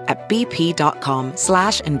nationwide at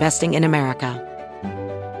bp.com/investing in America.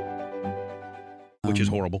 Which is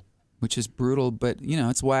horrible. Which is brutal, but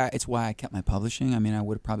it's why I kept my publishing. I mean, I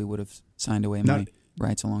probably would have signed away my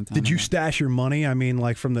Right, it's a long time. Did you ago. stash your money? I mean,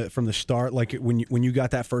 like from the start, like when you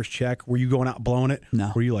got that first check, were you going out blowing it?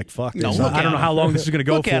 No. Were you like, fuck this? No, I don't know how long this is going to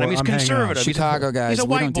go look for. at him. He's I'm hanging out. conservative. Chicago guys. He's a we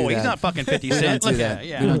white don't do boy. He's that. not fucking 50 We don't Cent. do Look that. at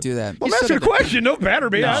yeah. We don't do that. Well, I'm asking a question. No matter,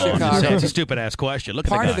 man. No, it's a stupid ass question. Look at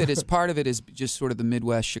Part the of guy. it is just sort of the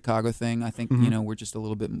Midwest Chicago thing. I think we're just a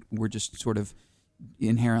little bit. We're just sort of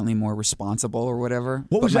inherently more responsible or whatever.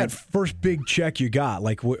 What was But that first big check you got?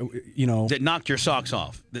 Like, That knocked your socks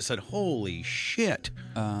off. That said, "Holy shit,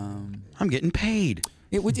 I'm getting paid."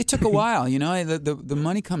 It took a while, The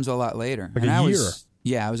money comes a lot later. Like and a I year.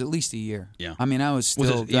 Yeah, it was at least a year. Yeah. I mean, I was Was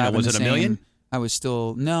still. it- driving was the it a same- million? I was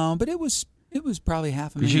still but it was probably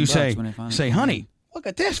 $500,000 Did you say, when I finally say, got honey, look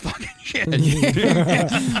at this fucking shit?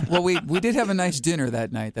 Well, we did have a nice dinner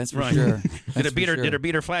that night. That's for Right. sure. Did it beat her? Did her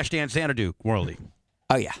beat her Flashdance Xanadu worldy?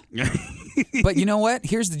 Oh yeah. But you know what?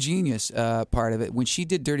 Here's the genius part of it. When she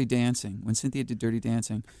did Dirty Dancing, when Cynthia did Dirty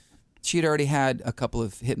Dancing, she had already had a couple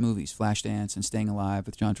of hit movies, Flashdance and Staying Alive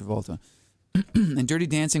with John Travolta. And Dirty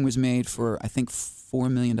Dancing was made for, I think,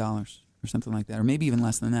 $4 million or something like that, or maybe even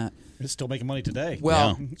less than that. It's still making money today.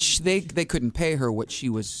 Well, they couldn't pay her what she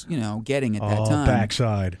was, getting at that time.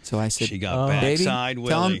 backside. So I said, She got baby, backside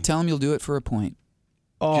tell Willie. him you'll do it for a point.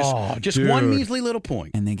 Just dude. one measly little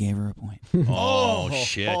point. And they gave her a point. Oh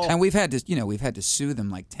shit! And we've had to sue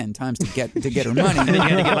them like 10 times to get her money. And then you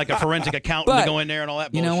had to get like a forensic accountant But to go in there and all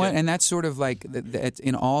that. You know bullshit. what? And that's sort of like it's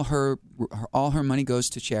in all her money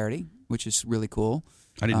goes to charity, which is really cool.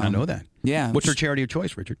 I did not know that. Yeah. What's her charity of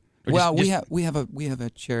choice, Richard? Or Well, just- we have a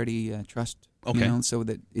charity trust. Okay. So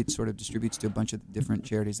that it sort of distributes to a bunch of different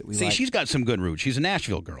charities that we See, like. she's got some good roots. She's a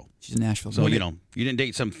Nashville girl. She's a Nashville. So, girl. you didn't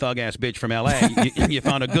date some thug ass bitch from L.A. you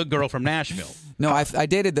found a good girl from Nashville. No, I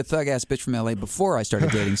dated the thug ass bitch from L.A. before I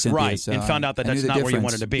started dating Cynthia. Right. So and found out that I knew that's the not where you difference.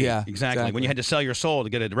 wanted to be. Yeah, exactly. When you had to sell your soul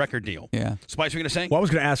to get a record deal. Yeah. Spice, were you going to say? Well, I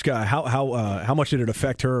was going to ask how much did it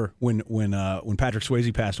affect her when Patrick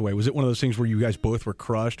Swayze passed away? Was it one of those things where you guys both were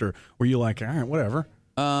crushed, or were you like, all right, whatever?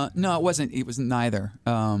 No, it wasn't. It was neither.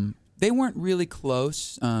 They weren't really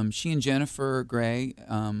close. She and Jennifer Grey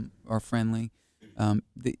are friendly.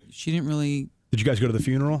 She didn't really. Did you guys go to the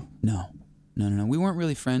funeral? No. We weren't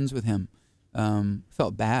really friends with him.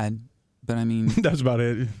 Felt bad, but I mean, That's about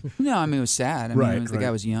it. no. I mean, it was sad. I mean, Right, the guy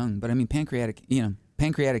was young, but I mean, pancreatic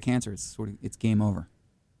cancer. It's game over.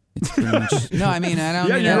 It's pretty much. No, I mean, I don't.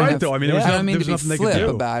 Yeah, mean, you're I don't right, have- though. I mean, there was I don't no- mean there to was be nothing they could flip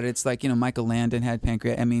do. about it. It's like Michael Landon had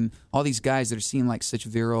pancreatic. I mean, all these guys that are seen like such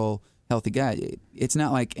virile, healthy guys. It's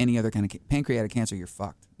not like any other kind of pancreatic cancer. You're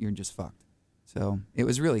fucked. You're just fucked. So it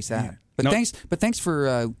was really sad. But No. thanks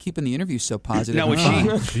for keeping the interview so positive. Now, was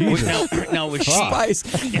and she? fun. Now, was she?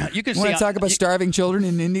 Spice. Yeah, you can see. Want to talk about starving children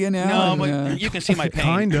in India now? No, And, but you can see my pain.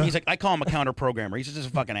 Kinda. He's like, I call him a counter programmer. He's just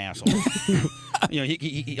a fucking asshole.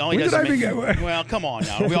 He all he When does did is I make, begin? well, come on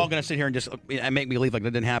now. Are we all gonna sit here and just make me believe like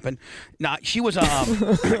that didn't happen? Nah, she was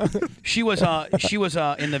she was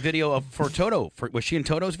in the video for Toto. Was she in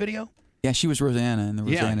Toto's video? yeah, she was Rosanna in the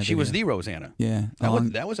Rosanna. Yeah, she was video. the Rosanna. Yeah,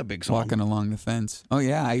 That was a big song. walking along the fence. Oh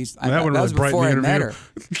yeah, That one that was was bright in before the I met interview.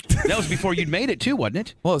 her. That was before you'd made it too, wasn't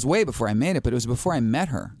it? Well, it was way before I made it, but it was before I met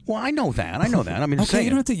her. Well, I know that. I mean, just Okay, saying. you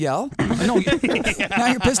don't have to yell. No, Now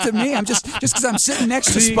you're pissed at me. I'm just because I'm sitting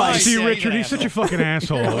next to Spice. See, Yeah, Richard, he's an he's such a fucking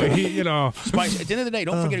asshole. Spice. At the end of the day,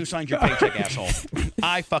 don't forget who signed your paycheck, asshole.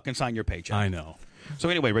 I fucking signed your paycheck. I know. So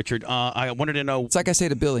anyway, Richard, I wanted to know It's like I say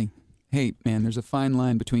to Billy, hey, man, there's a fine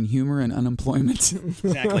line between humor and unemployment.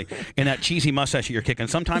 exactly. And that cheesy mustache that you're kicking,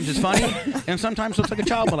 sometimes it's funny, and sometimes looks like a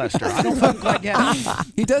child molester. I don't fucking quite get it.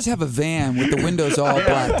 He does have a van with the windows all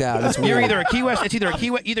blacked out. It's You're weird. either a Key West. It's either a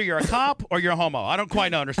Key West. Either you're a cop or you're a homo. I don't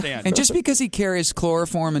quite understand. And just because he carries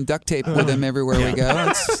chloroform and duct tape with him everywhere we go,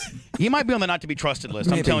 it's, He might be on the not to be trusted list.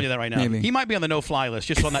 I'm Maybe. telling you that right now. Maybe. He might be on the no fly list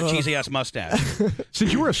just on that cheesy ass mustache.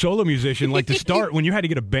 Since you were a solo musician, like to start, when you had to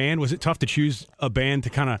get a band, was it tough to choose a band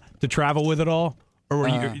to travel with it all? Or were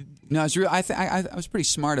you? no, it's real. I was pretty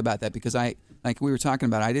smart about that because like we were talking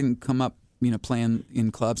about, I didn't come up, playing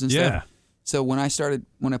in clubs and Yeah. stuff. So when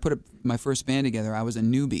I put my first band together, I was a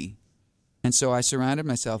newbie, and so I surrounded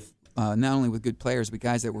myself not only with good players, but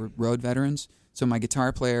guys that were road veterans. So my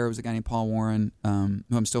guitar player was a guy named Paul Warren,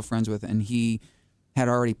 who I'm still friends with, and he had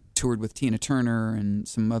already toured with Tina Turner and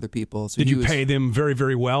some other people. So Did he you was, pay them very,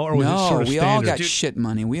 very well, or was no, it sort of we standard? all got shit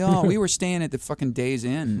money. We were staying at the fucking Days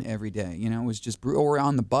Inn every day. It was just or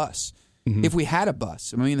on the bus. Mm-hmm. If we had a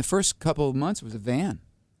bus, I mean, the first couple of months was a van.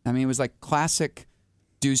 I mean, it was like classic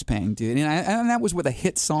dues paying, dude. And that was with a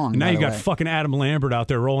hit song. Now by you the got way. fucking Adam Lambert out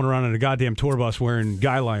there rolling around in a goddamn tour bus wearing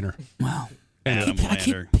guy liner. Wow. Adam I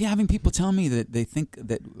keep Lander. having people tell me that they think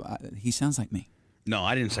that he sounds like me. No,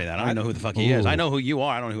 I didn't say that. I don't know who the fuck he is. I know who you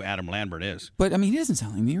are. I don't know who Adam Lambert is. But I mean, he doesn't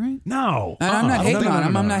sound like me, right? No. And I'm not hating on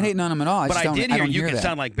him. no. I'm not hating on him at all. But I did I hear don't you hear can that.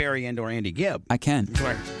 sound like Barry and or Andy Gibb. I can.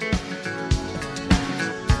 Swear.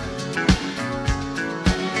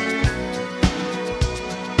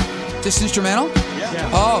 Just instrumental? Yeah.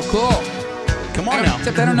 Oh, cool. Come on now.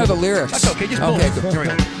 Except I don't know the lyrics. That's okay. Just pull Okay, it. cool. Here we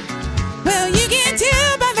go. Well, you can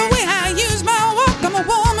tell by the way I use my walk. I'm a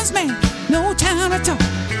woman's man, no time to talk.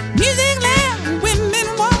 Music loud, women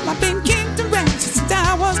walk. I've been kicked around since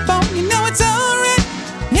I was born. You know it's alright,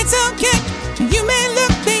 it's okay. You may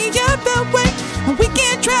look the other way, but we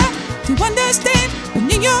can try to understand the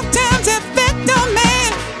New York Times effect on man.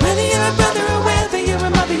 Whether you're a brother or whether you're a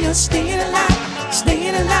mother, you're staying alive,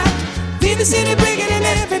 staying alive. Feel the city breaking and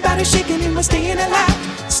everybody shaking and we're staying alive,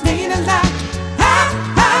 staying alive. Ha,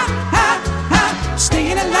 ha, ha, ha,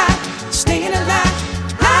 staying alive, staying alive.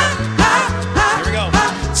 Ha, ha, ha, Here we go.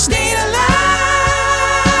 ha, staying alive.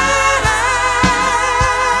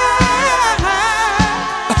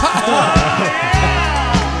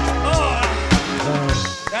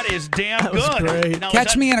 That is damn That was good. great. Now, is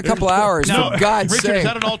Catch that- me in a couple hours, Now, for God's Richard, sake. is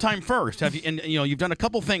that an all-time first? Have you? And you've done a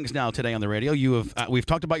couple things now today on the radio. You have. We've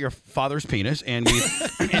talked about your father's penis, and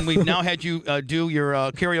we've now had you do your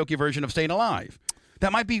karaoke version of "Staying Alive."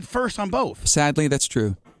 That might be first on both. Sadly, that's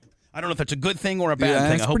true. I don't know if that's a good thing or a bad Yeah, thing.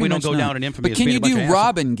 that's I hope pretty we don't much go not. down in infamy. But as can being you a bunch do of assholes.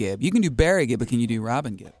 Robin Gibb? You can do Barry Gibb, but can you do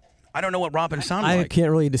Robin Gibb? I don't know what Robin sounded I like. can't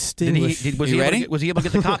really Did he? distinguish. Was You he ready? Able to was he able to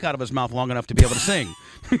get the cock out of his mouth long enough to be able to sing?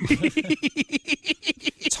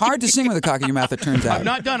 It's hard to sing with a cock in your mouth, it turns out. I've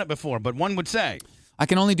not done it before, but one would say. I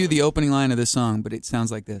can only do the opening line of this song, but it sounds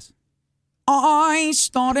like this. I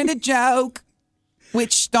started a joke,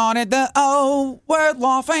 which started the old word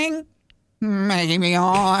laughing. Maybe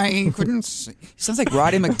I couldn't see. Sounds like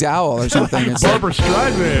Roddy McDowell or something. It's like, Barbara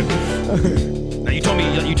Streisand. Now you told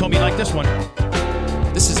me you like this one.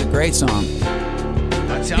 this is a great song.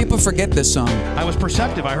 People forget this song. I was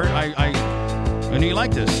perceptive. I heard. I knew you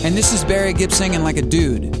liked this. And this is Barry Gibb singing like a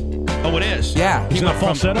dude. Oh, it is. Yeah. He went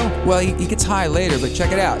from. Well, he gets high later, but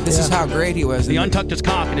check it out. This is how great he was. He untucked his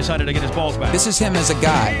cock and decided to get his balls back. This is him as a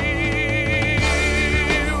guy.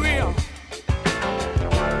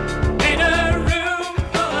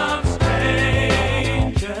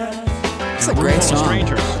 It's a great song.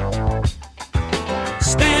 Strangers.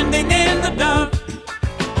 Standing in the dark,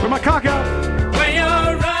 Where my cock out? where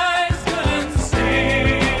your eyes couldn't see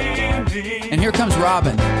me. And here comes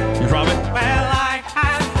Robin. Here's Robin. Well, I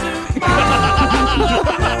had to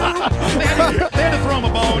They had to throw him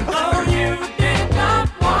a bone. Oh, you did not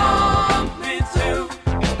want me to.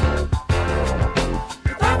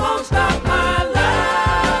 But I won't stop my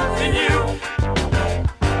loving you.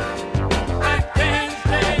 I can't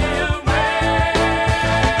stay away.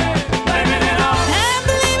 Blaming it all. I'm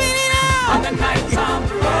believing it all. On the nights on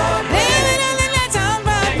the road. Blaming on the nights on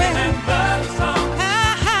Broadway. Singing them love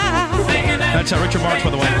songs. Singing them That's Richard Marx, by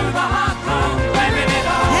the way. to the heart room. Blaming it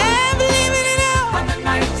all. I'm believing it all. On the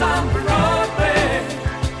nights on Broadway.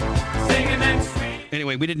 Singing them sweet.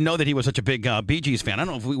 Anyway, we didn't know that he was such a big Bee Gees fan. I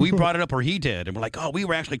don't know if we brought it up or he did. And we're like, oh, we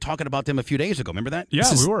were actually talking about them a few days ago. Remember that? Yeah,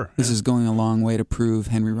 This is- we were. This is going a long way to prove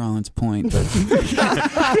Henry Rollins' point, but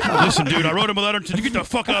Listen, dude, I wrote him a letter to get the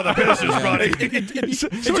fuck out of the business, Roddy. It's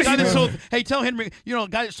a guy that sold, hey, tell Henry, a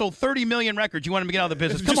guy that sold 30 million records, you want him to get out of the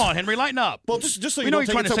business. Come on, Henry, lighten up. Well, just so We you know don't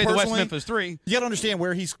you're trying take to it say so the West personally, Memphis 3. You got to understand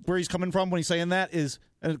where he's coming from when he's saying that is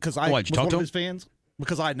because I Why, was did you talk one to of him? his fans.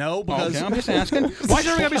 Because I know. Because Okay, I'm just asking. Why is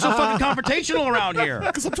everybody got to be so fucking confrontational around here?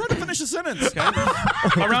 Because I'm trying to finish the sentence.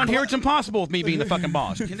 Around here, it's impossible with me being the fucking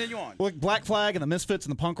boss. Continue on. Like Black Flag and the Misfits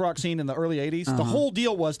and the punk rock scene in the early 80s, the whole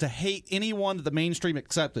deal was to hate anyone that the mainstream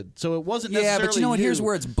accepted. So it wasn't yeah, necessarily but you know what? Here's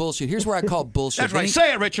where it's bullshit. Here's where I call bullshit. That's Then right. he-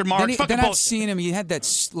 Say it, Richard Marx. Fucking then I've bullshit. seen him. He had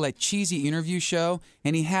that like cheesy interview show,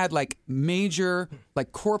 and he had like major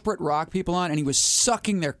like corporate rock people on, and he was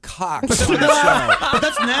sucking their cocks on the show. But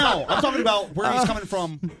that's now. I'm talking about where he's coming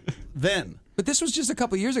from then. But this was just a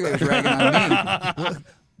couple years ago. He was ragging on me.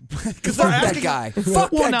 Because Fuck that guy.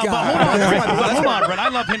 Fuck Well, that now, guy. but hold on, Brent. I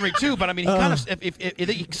love Henry too, but I mean, he kind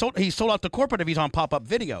of he sold out to corporate if he's on pop-up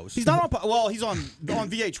videos. He's not on. Well, he's on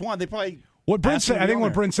VH1. They probably. What Brent's asked him saying, to I be think on what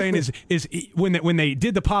there. Brent's saying is when they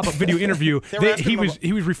did the pop up video interview, They were asking he him was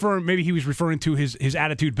about- referring to his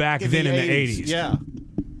attitude back then in the 80s. Yeah.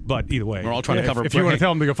 But either way, We're all trying to cover- If you want to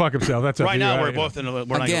tell him to go fuck himself, that's up Right to you. now, we're You know. both in a,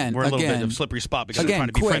 we're, Again, we're in a little bit again. of a slippery spot because Again, we're trying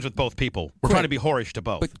to be quick. friends with both people. We're Quick. trying to be whorish to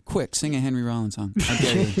both. But quick, sing a Henry Rollins song. I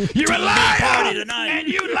dare you. You're a liar and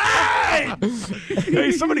you lied.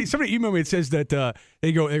 Hey, somebody emailed me. It says that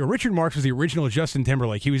they go Richard Marx was the original Justin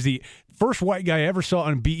Timberlake. He was the first white guy I ever saw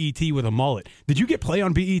on BET with a mullet. Did you get play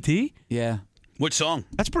on BET? Yeah. Which song?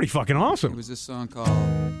 That's pretty fucking It awesome. was this song called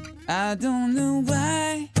I Don't Know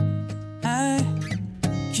Why I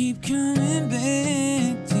Keep Coming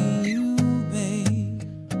Back to You, babe.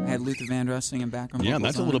 I had Luther Vandross singing background Yeah, vocals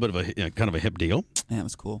that's a on little it. bit of a kind of a hip deal. Yeah, it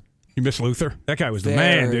was cool. You miss Luther? That guy was the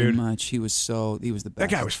Very man, dude. much. He was the best. That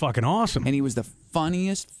guy was fucking awesome. And he was the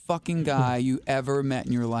funniest fucking guy you ever met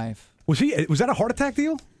in your life. Was that a heart attack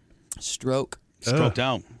deal? Stroke. Stroked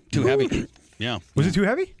out. Too heavy. Yeah. Was it too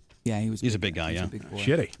heavy? Yeah, he was. He's a big guy, yeah. A big boy.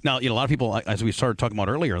 Shitty. Now, a lot of people, as we started talking about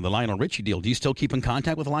earlier, the Lionel Richie deal. Do you still keep in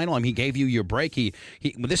contact with Lionel? I mean, he gave you your break.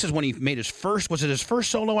 This is when he made his first. Was it his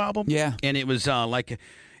first solo album? Yeah. And it was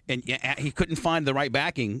and he couldn't find the right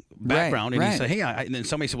background, and he said, "Hey," and then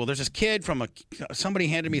somebody said, "Well, there's this kid from somebody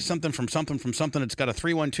handed me something from something. It's got a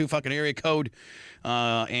 312 fucking area code,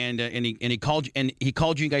 and he called you, and he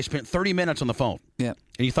called you. You guys spent 30 minutes on the phone. Yeah.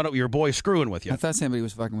 And you thought it was your boy screwing with you. I thought somebody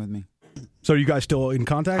was fucking with me. So you guys still in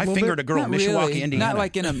contact? I a little fingered bit? a girl in Not Mishawaka, really. Indiana.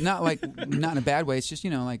 Not in a bad way. It's just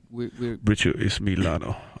like we're Richard, it's me,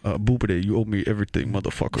 Lionel. Boobity, you owe me everything,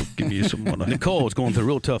 motherfucker. Give me some money. Nicole's going through a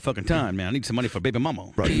real tough fucking time, man. I need some money for baby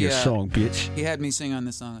mama. Write me a song, bitch. He had me sing on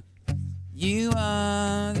this song. You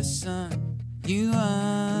are the sun. You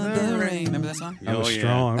are the rain. Remember that song? That was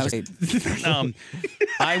strong. That was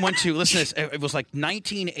I went to listen to this. It was like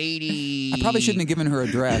 1980. I probably shouldn't have given her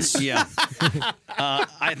address. Yeah.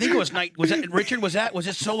 I think it was Richard? Was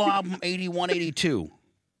it solo album 81, 82?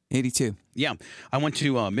 82. Yeah. I went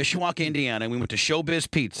to Mishawaka, Indiana, and we went to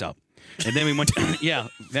Showbiz Pizza. And then we went to,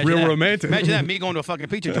 Real romantic. Imagine that, me going to a fucking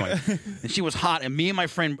pizza joint. And she was hot, and me and my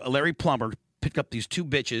friend Larry Plumber picked up these two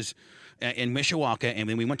bitches in Mishawaka, and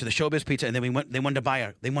then we went to the Showbiz Pizza, and then they wanted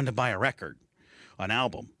to buy a record, an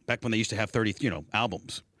album, back when they used to have 30,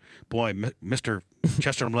 albums. Boy, Mr.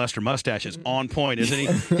 Chester Lester Mustache is on point, isn't he?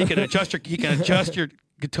 He can adjust your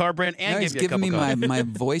guitar brand and He's give you a giving cup me of coffee. my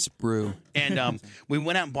voice brew. And we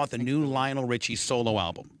went out and bought the new Lionel Richie solo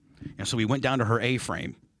album. And so we went down to her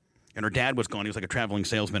A-frame, and her dad was gone. He was like a traveling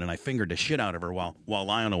salesman, and I fingered the shit out of her while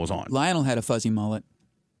Lionel was on. Lionel had a fuzzy mullet.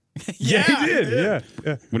 Yeah, he did.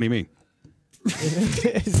 Yeah. What do you mean? Like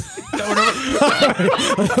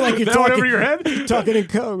you're That went over your head? talking in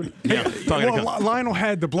code. Yeah. Lionel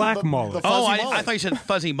had the black mullet. I thought you said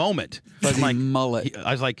fuzzy moment. Fuzzy mullet.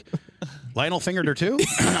 I was like, Lionel fingered her too?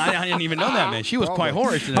 I didn't even know that, man. She was quite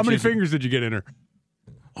horrid. How many fingers did you get in her?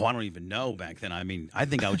 Oh, I don't even know back then. I mean, I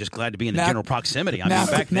think I was just glad to be in the general proximity. I mean,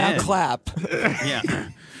 back now then. clap. Yeah.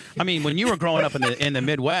 I mean, when you were growing up in the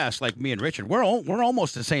Midwest, like me and Richard, we're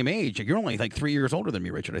almost the same age. You're only like 3 years older than me,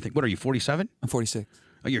 Richard. I think. What are you, 47? I'm 46.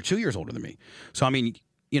 Oh, you're 2 years older than me. So, I mean,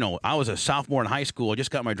 I was a sophomore in high school. I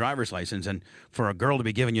just got my driver's license. And for a girl to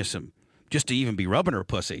be giving you just to even be rubbing her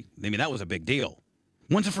pussy, I mean, that was a big deal.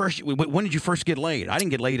 When did you first get laid? I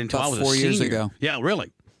didn't get laid until About I was 4 a years senior. ago. Yeah,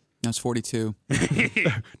 really? I was 42.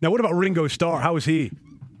 Now, what about Ringo Starr? How was he?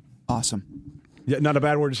 Awesome. Yeah, not a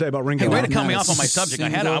bad word to say about Ringo. Hey, way to not cut me a off on my subject.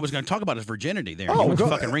 I single- was going to talk about his virginity there. Oh, He was go-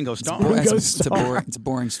 fucking Ringo Starr. It's a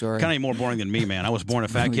boring story. Kind of more boring than me, man. I was born a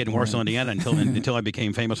fat kid in Warsaw, Indiana, until I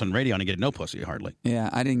became famous on radio and I get no pussy hardly. Yeah,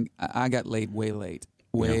 I didn't. I got laid way late.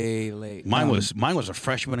 Way late. Mine was a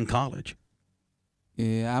freshman in college.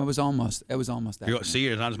 Yeah, It was almost that. See,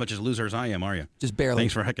 you're not as much as a loser as I am, are you? Just barely.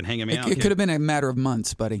 Thanks for heckin' hanging me out. It could have been a matter of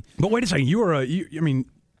months, buddy. But wait a second, you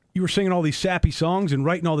were singing all these sappy songs and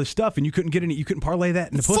writing all this stuff, and you couldn't parlay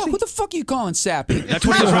that into pussy. What the fuck are you calling sappy? That's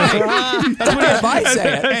what he was writing. It's okay if I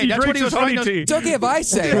say it. Hey, that's what he was writing. It's okay if I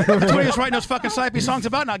say it. That's what he was writing those fucking sappy songs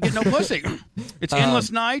about. Not getting no pussy. It's endless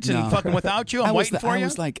nights and no. fucking without you. I'm waiting for you.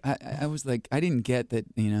 I was like, I didn't get that.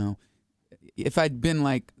 If I'd been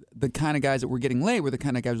like the kind of guys that were getting laid, were the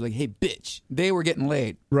kind of guys who were like, hey, bitch, they were getting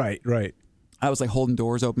laid. Right. I was like holding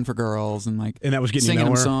doors open for girls and that was getting singing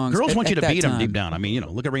them nowhere. songs. Girls want you to at beat that them time. deep down. I mean,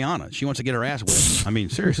 look at Rihanna. She wants to get her ass whipped. I mean,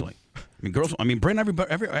 seriously. Brent,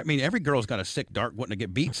 every girl's got a sick, dark, wanting to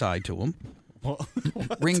get beat side to them.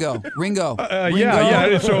 Ringo.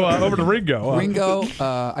 Yeah. So over to Ringo. Ringo.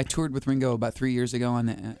 I toured with Ringo about 3 years ago on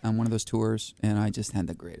one of those tours, and I just had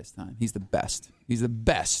the greatest time. He's the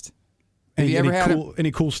best. Have you ever had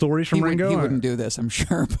any cool stories from Ringo? He wouldn't do this, I'm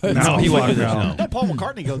sure. But No, he wouldn't do this. no. No. Paul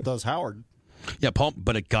McCartney does Howard. Yeah, Paul.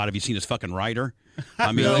 But God, have you seen his fucking writer?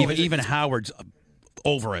 I mean, even Howard's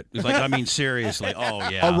over it. He's like, I mean, seriously. Oh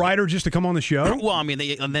yeah. A writer just to come on the show? Well, I mean,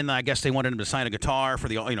 and then I guess they wanted him to sign a guitar for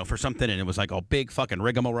for something, and it was like a big fucking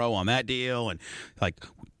rigmarole on that deal, and like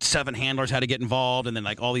 7 handlers had to get involved, and then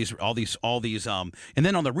like all these, and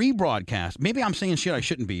then on the rebroadcast, maybe I'm saying shit I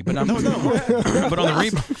shouldn't be, but but on the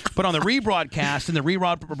rebroadcast, and the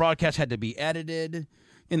rebroadcast had to be edited.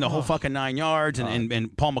 in the whole fucking 9 yards,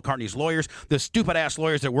 and Paul McCartney's lawyers, the stupid ass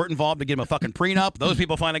lawyers that weren't involved to get him a fucking prenup. Those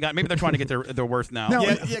people finally got. Maybe they're trying to get their worth now.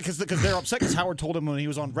 Yeah, because they're upset because Howard told him when he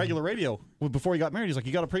was on regular radio before he got married. He's like,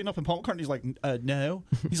 "You got a prenup?" And Paul McCartney's like, "No."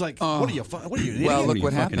 He's like, "What are you? What are you?" Well, idiot? look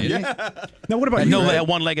what happened. Now, what about you? No, that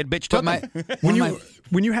one-legged bitch took him.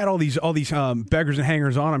 When you had all these beggars and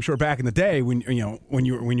hangers on, I'm sure back in the day when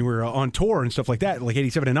you were on tour and stuff like that, like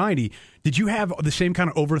 87 and 90, did you have the same kind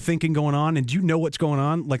of overthinking going on? And do you know what's going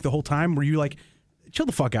on like the whole time? Were you like, chill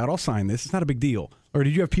the fuck out, I'll sign this, it's not a big deal? Or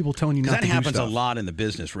did you have people telling you not to do stuff? That happens a lot in the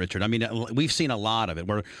business, Richard. I mean, we've seen a lot of it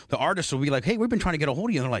where the artists will be like, "Hey, we've been trying to get a hold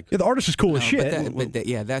of you." And they're like, "Yeah, the artist is cool as shit."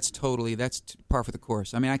 That's par for the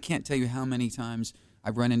course. I mean, I can't tell you how many times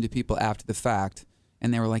I've run into people after the fact,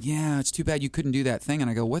 and they were like, "Yeah, it's too bad you couldn't do that thing." And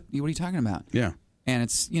I go, "What are you talking about?" Yeah. And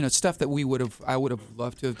it's stuff that I would have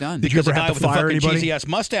loved to have done. Because the guy with the fucking cheesy ass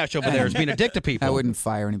mustache over there is being a dick to people. I wouldn't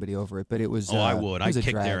fire anybody over it, but it was. I would. I'd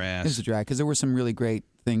kick drag. their ass. It was a drag because there were some really great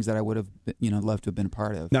things that I would have, loved to have been a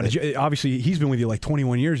part of. Now, obviously, he's been with you like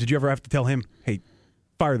 21 years. Did you ever have to tell him, "Hey,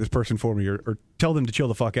 fire this person for me," or tell them to chill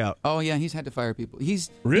the fuck out? Oh yeah, he's had to fire people.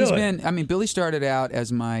 He's really. Billy started out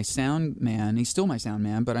as my sound man. He's still my sound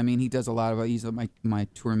man, but I mean, he does a lot of. He's my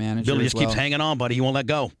tour manager. Billy just keeps hanging on, buddy. He won't let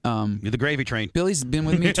go. You're the gravy train. Billy's been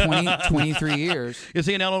with me 23 years. Is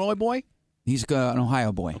he an Illinois boy? He's an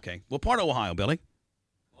Ohio boy. Okay, what part of Ohio, Billy?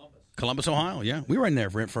 Columbus, Ohio. Yeah, we were in there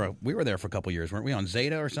we were there for a couple years, weren't we? On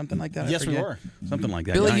Zeta or something like that. Yes, we were. Something like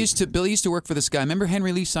that. Billy used to work for this guy. Remember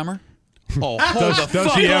Henry Lee Summer? Oh, hold the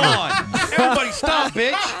fuck on! Everybody, stop,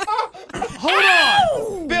 bitch!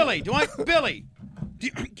 Hold on, Billy.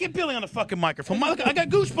 Get Billy on the fucking microphone. I got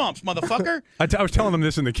goosebumps, motherfucker. I was telling them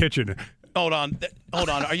this in the kitchen. Hold on.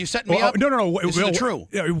 Are you setting me up? No. This is true.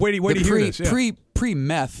 Yeah, wait to hear this. Yeah.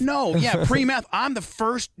 Pre-meth. No, yeah, pre-meth. I'm the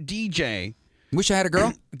first DJ. Wish I had a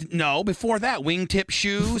girl? No, before that, wingtip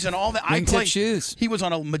shoes and all that. Wingtip shoes. He was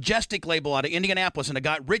on a Majestic label out of Indianapolis, and a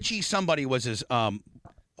guy, Richie somebody was his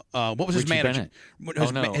what was his manager?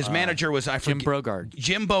 His manager was Jim Bogart.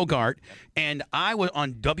 Jim Bogart, and I was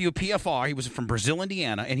on WPFR. He was from Brazil,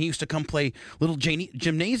 Indiana, and he used to come play little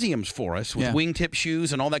gymnasiums for us with wingtip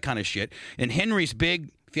shoes and all that kind of shit. And Henry's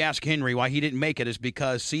big. If you ask Henry why he didn't make it, is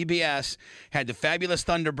because CBS had the Fabulous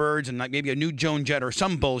Thunderbirds and like maybe a new Joan Jett or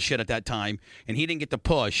some bullshit at that time, and he didn't get the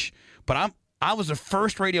push. But I was the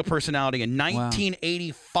first radio personality in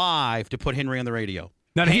 1985 to put Henry on the radio.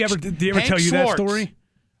 Now, did he ever tell you that story?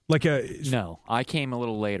 No, I came a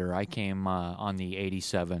little later. I came on the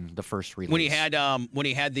 87, the first release. When he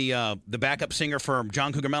had the backup singer for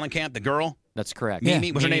John Cougar Mellencamp, the girl. That's correct.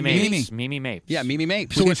 Mimi, was her name Mimi? Mimi Mapes. Yeah, Mimi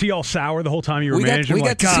Mapes. So was he all sour the whole time you were managing?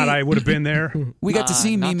 I would have been there. We got to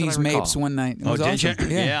see Mimi's Mapes one night. It was awesome.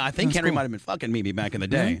 Did you? Yeah, I think Henry might have been fucking Mimi back in the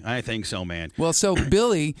day. Mm-hmm. I think so, man. Well, so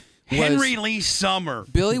Billy. Henry Lee Summer.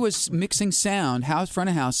 Billy was mixing sound, front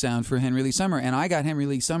of house sound for Henry Lee Summer, and I got Henry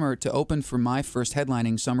Lee Summer to open for my first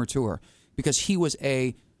headlining summer tour because he was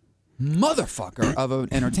a motherfucker of an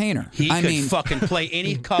entertainer. He could fucking play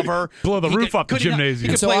any cover. Blow the roof off the gymnasium.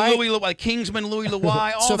 He could play Louis Kingsman, Louis Louis,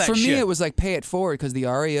 all so that shit. So for me, it was like pay it forward because the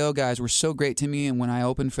REO guys were so great to me, and when I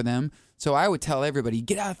opened for them, so I would tell everybody,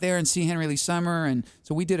 get out there and see Henry Lee Summer. And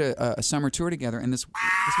so we did a summer tour together. And this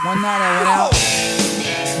one night I went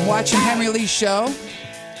out watching Henry Lee's show.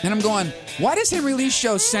 And I'm going, why does Henry Lee's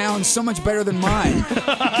show sound so much better than mine?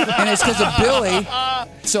 And it's because of Billy.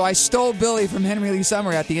 So I stole Billy from Henry Lee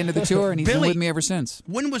Summer at the end of the tour, and he's been with me ever since.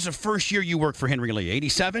 When was the first year you worked for Henry Lee?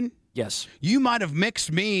 87? Yes. You might have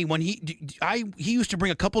mixed me when he used to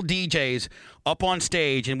bring a couple DJs up on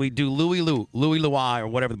stage, and we'd do Louis Louis or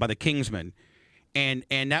whatever by the Kingsmen. And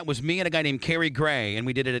that was me and a guy named Kerry Gray, and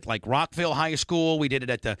we did it at like Rockville High School. We did it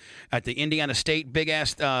at the Indiana State big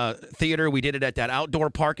ass theater. We did it at that outdoor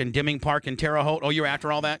park in Deming Park in Terre Haute. Oh, you were after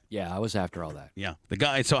all that? Yeah, I was after all that. Yeah, the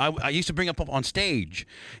guy. So I used to bring up on stage,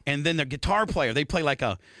 and then the guitar player, they play like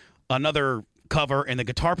another cover, and the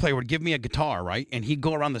guitar player would give me a guitar, right? And he'd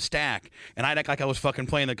go around the stack, and I'd act like I was fucking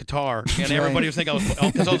playing the guitar, and everybody was thinking I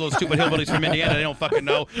was, because all those stupid hillbillies from Indiana, they don't fucking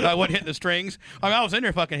know I wasn't hitting the strings. I mean, I was in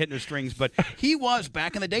there fucking hitting the strings, but he was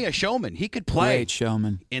back in the day a showman. He could play. Great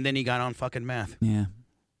showman. And then he got on fucking meth. Yeah.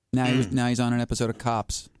 Now he's on an episode of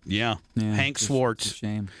Cops. Yeah. Hank Swartz. It's a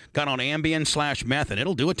shame. Got on Ambien/meth, and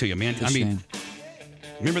it'll do it to you, man. It's a shame.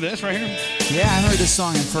 Remember this right here? Yeah, I heard this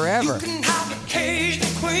song in forever.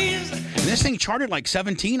 And this thing charted like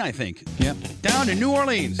 17, I think. Yep. Down in New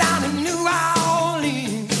Orleans. Down in New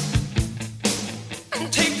Orleans.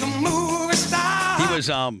 Take a movie star. He was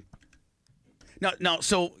now.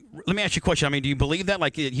 So let me ask you a question. I mean, do you believe that?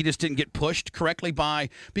 Like he just didn't get pushed correctly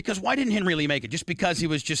because why didn't Henry Lee make it? Just because he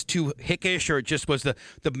was just too hickish, or it just was the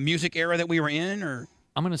music era that we were in, or?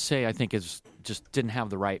 I'm going to say I think it's just didn't have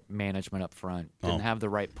the right management up front, didn't have the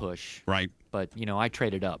right push. Right. But, I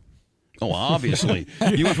traded up. Oh, obviously.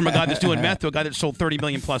 You went from a guy that's doing meth to a guy that sold 30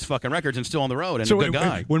 million plus fucking records and still on the road and So a good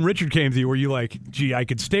guy. when Richard came to you, were you like, gee, I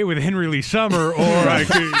could stay with Henry Lee Summer, or I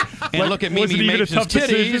could and look at me, was it he even makes a his tough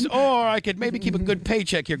decision? titties, or I could maybe keep a good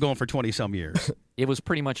paycheck here going for 20-some years. It was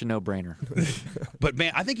pretty much a no-brainer. But,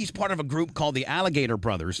 man, I think he's part of a group called the Alligator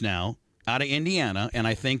Brothers now, out of Indiana, and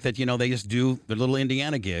I think that, they just do their little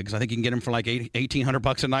Indiana gigs. I think you can get them for like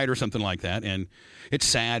 $1,800 a night or something like that, and it's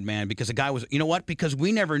sad, man, because the guy was, because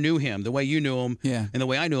we never knew him the way you knew him and the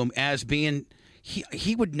way I knew him as being,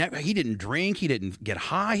 he would never, he didn't drink, he didn't get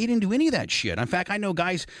high, he didn't do any of that shit. In fact, I know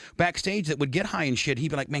guys backstage that would get high and shit,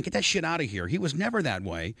 he'd be like, man, get that shit out of here. He was never that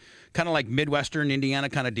way, kind of like Midwestern Indiana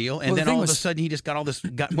kind of deal, and then all of a sudden he just got all this,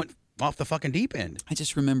 went off the fucking deep end. I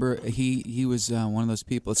just remember he was one of those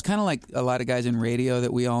people. It's kind of like a lot of guys in radio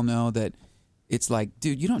that we all know that it's like,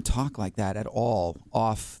 dude, you don't talk like that at all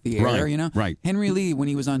off the air, Right. Henry Lee, when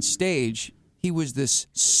he was on stage, he was this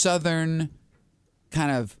southern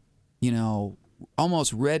kind of,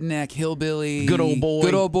 almost redneck hillbilly. Good old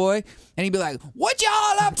boy. And he'd be like, what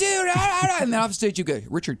y'all up to? And then off the stage you go,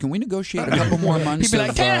 Richard, can we negotiate a couple more months? He'd be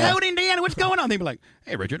like, Terre Haute, Indiana, what's going on? They'd be like,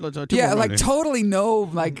 hey, Richard, let's yeah, like months. Totally no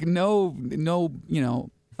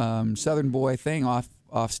southern boy thing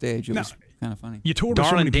off stage. It was kind of funny. You toured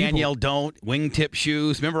Darling with so many Danielle people. Don't, wingtip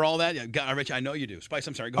shoes. Remember all that? God, Rich, I know you do. Spice,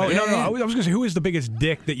 I'm sorry. Go ahead. No. I was going to say, who is the biggest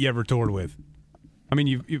dick that you ever toured with? I mean,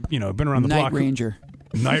 you've been around the block. Night Ranger.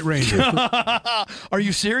 Night Ranger. Are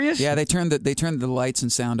you serious? Yeah, they turned the lights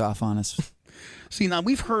and sound off on us. See, now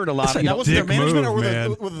we've heard a lot of that was their management,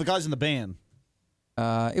 move, or were the guys in the band?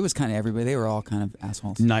 It was kind of everybody. They were all kind of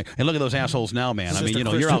assholes. Night. And look at those assholes now, man. I mean,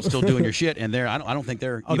 you're out still doing your shit, and I don't think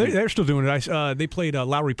they're. Oh, they're still doing it. They played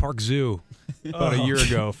Lowry Park Zoo about a year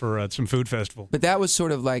ago for some food festival. But that was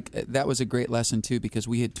sort of like that was a great lesson too, because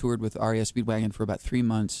we had toured with REO Speedwagon for about 3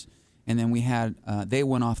 months, and then we had they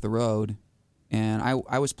went off the road. And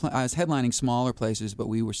I was headlining smaller places, but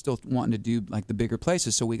we were still wanting to do like the bigger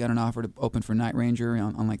places. So we got an offer to open for Night Ranger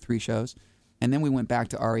on like 3 shows, and then we went back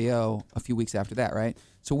to REO a few weeks after that, right?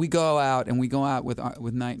 So we go out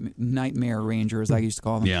with Nightmare Ranger, as I used to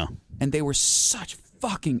call them. Yeah. And they were such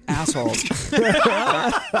fucking assholes.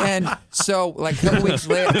 And so like a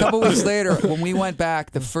couple weeks later, when we went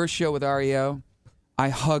back, the first show with REO, I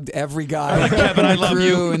hugged every guy. Kevin, I love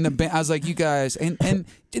you. In the band. I was like, you guys, and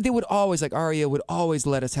they would always, like REO would always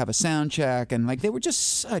let us have a sound check, and like they were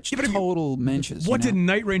just such total mentions. What did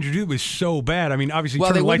Night Ranger do that was so bad? I mean, obviously, well,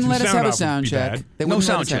 turn they the lights wouldn't and let us have a off sound would be check. bad. They wouldn't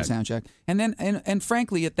let us have a sound check. And then, and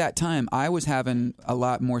frankly, at that time, I was having a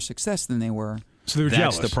lot more success than they were. So they were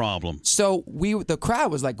That's jealous. the problem. So the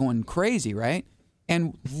crowd was like going crazy, right?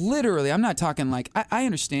 And literally, I'm not talking like I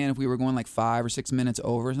understand if we were going like 5 or 6 minutes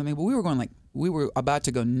over or something, but we were about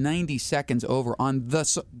to go 90 seconds over on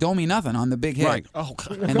the Don't Mean Nothing on the big hit. Right. Oh,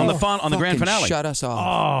 God. And on they the grand finale. shut us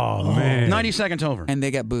off. Oh, man. 90 seconds over. And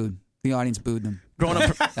they got booed. The audience booed them. Growing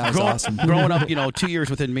up, That was awesome. Growing up, 2 years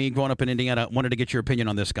within me, growing up in Indiana, wanted to get your opinion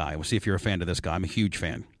on this guy. We'll see if you're a fan of this guy. I'm a huge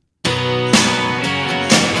fan.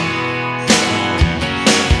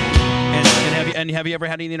 And have you ever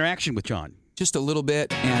had any interaction with John? Just a little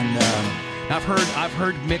bit, and I've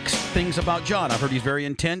heard mixed things about John. I've heard he's very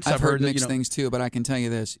intense. I've heard mixed things too. But I can tell you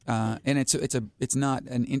this, and it's not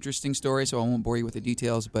an interesting story, so I won't bore you with the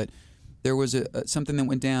details. But there was something that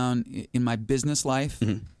went down in my business life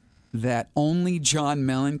that only John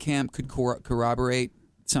Mellencamp could corroborate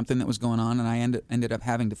something that was going on, and I ended up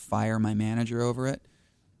having to fire my manager over it.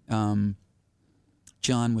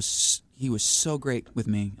 John was so great with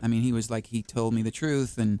me. I mean, he told me the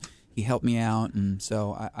truth, and he helped me out, and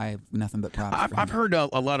so I have nothing but props for him. I've heard a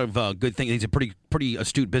lot of good things. He's a pretty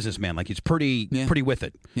astute businessman. Like he's pretty with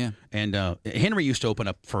it. Yeah. And Henry used to open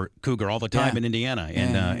up for Cougar all the time in Indiana,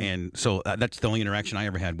 and and so that's the only interaction I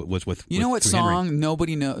ever had was with. You know what with song Henry.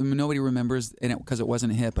 nobody remembers because it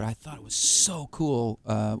wasn't a hit, but I thought it was so cool.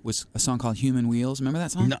 Was a song called "Human Wheels." Remember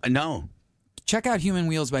that song? No. Check out "Human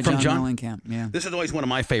Wheels" by John Mellencamp. Yeah. This is always one of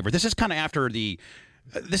my favorites. This is kind of after he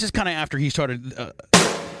started.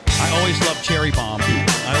 I always loved Cherry Bomb.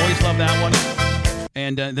 I always loved that one.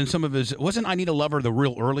 And then some of his wasn't "I Need a Lover" the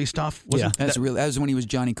real early stuff. That was when he was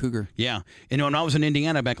Johnny Cougar. Yeah, and when I was in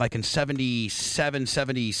Indiana back like in 77,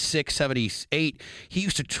 76, 78, he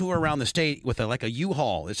used to tour around the state with a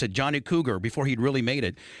U-Haul. It said Johnny Cougar before he'd really made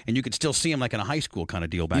it, and you could still see him like in a high school kind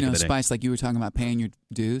of deal back in the day. Spice, like you were talking about paying your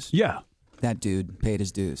dues. Yeah. That dude paid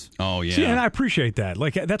his dues. Oh yeah, see, and I appreciate that.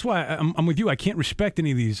 Like that's why I'm with you. I can't respect any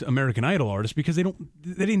of these American Idol artists because they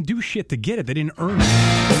didn't do shit to get it. They didn't earn it.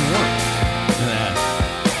 It didn't work. Look at that.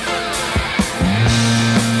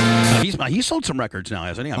 He's sold some records now,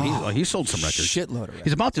 hasn't he? I mean, he's sold some records. Shitload of records.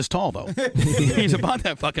 He's about this tall, though. He's about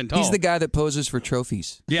that fucking tall. He's the guy that poses for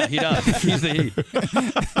trophies. Yeah, he does. He's the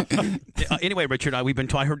anyway, Richard, we've been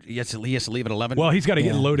told. I heard he has to leave at 11. Well, he's got to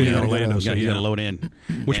get loaded in Orlando. He's got to load in.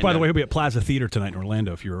 Which, by the way, he'll be at Plaza Theater tonight in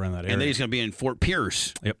Orlando if you're around that area. And then he's going to be in Fort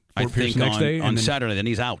Pierce. Yep. I Fort Pierce think next day, on Saturday. Then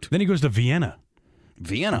he's out. Then he goes to Vienna.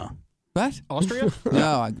 Vienna? What? Austria?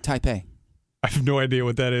 No, Taipei. I have no idea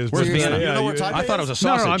what that is. Where's Vienna? You know where Taipei I thought it was a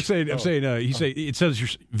No, sausage. I'm saying. It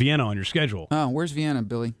says Vienna on your schedule. Oh, where's Vienna,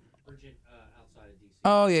 Billy?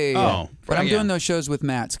 Oh, yeah. Oh, but I'm yeah. doing those shows with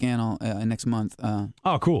Matt Scannell next month.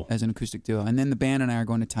 Oh, cool. As an acoustic duo. And then the band and I are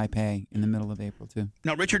going to Taipei in the middle of April, too.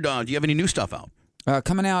 Now, Richard, do you have any new stuff out?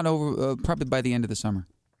 Coming out over probably by the end of the summer.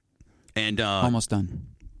 And almost done.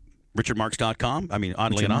 RichardMarx.com. I mean,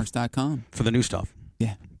 oddly enough. RichardMarx.com. For the new stuff.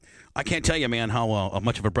 Yeah. I can't tell you, man, how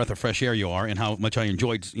much of a breath of fresh air you are, and how much I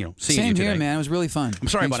enjoyed, seeing you today. Same here, man. It was really fun. I'm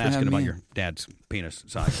sorry Thanks about for asking having about me. your dad's penis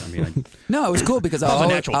size. I mean, No, it was cool because that was a I'll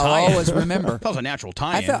natural tie-in. always remember. That was a natural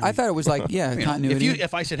tie-in. I thought it was like, continuity.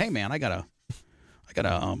 If I said, hey, man, I got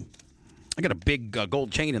a big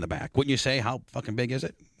gold chain in the back, wouldn't you say, how fucking big is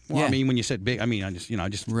it? Well, Yeah. I mean, when you said big, I mean, I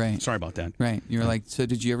just Right. sorry about that. Right. You're like, so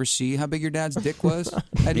did you ever see how big your dad's dick was?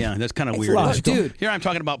 Yeah, that's kind of weird. Dude. Here I'm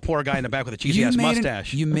talking about poor guy in the back with a cheesy-ass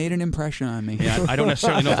mustache. You made an impression on me. Yeah, I don't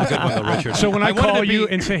necessarily know if it's a good one, though, Richard. So when I wanted call to be- you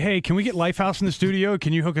and say, "Hey, can we get Lifehouse in the studio?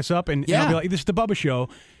 Can you hook us up?" And I'll be like, "This is the Bubba Show."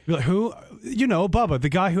 You're like, "Who? You know, Bubba, the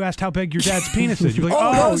guy who asked how big your dad's penis is." You're like,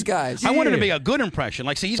 Oh, those guys. I wanted to yeah. be a good impression.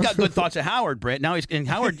 Like, see, he's got good thoughts of Howard, Brett. Now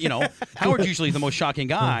Howard's usually the most shocking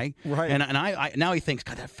guy. Right. And I now he thinks,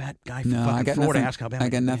 God, that fat guy from No, I fucking got Florida nothing. asked how bad. I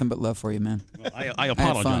got nothing but love for you, man. Well, I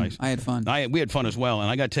apologize. I had fun. We had fun as well. And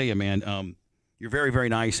I got to tell you, man, you're very, very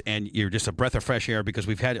nice, and you're just a breath of fresh air because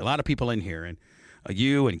we've had a lot of people in here, and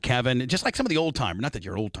you and Kevin, just like some of the old timers. Not that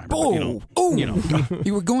you're old timer, but you know.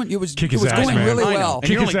 You were going. It was Kick his ass, going man. really I know. well. And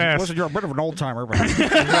Kick you're his only- ass. Listen, you're a bit of an old timer.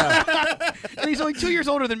 And he's only 2 years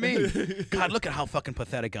older than me. God, look at how fucking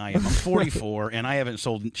pathetic I am. I'm 44, and I haven't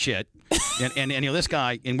sold shit. And this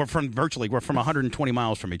guy, and we're from 120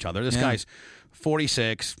 miles from each other. This guy's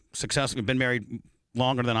 46, successful, been married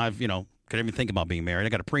longer than I've, could even think about being married. I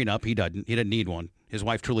got a prenup. He doesn't. He doesn't need one. His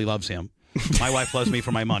wife truly loves him. My wife loves me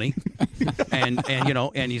for my money, and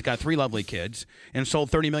he's got 3 lovely kids, and sold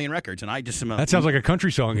 30 million records. And I just That sounds like a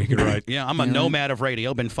country song you could write. Yeah, I'm a nomad of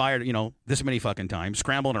radio. Been fired, this many fucking times,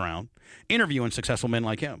 scrambling around, interviewing successful men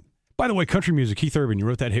like him. By the way, country music. Keith Urban, you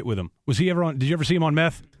wrote that hit with him. Was he ever on? Did you ever see him on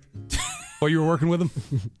meth? While you were working with him?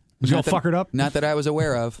 Was he all fuckered up? Not that I was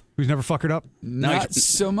aware of. Who's never fuckered up? Not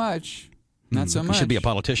so much. Not so much. He should be a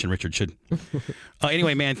politician. Richard should.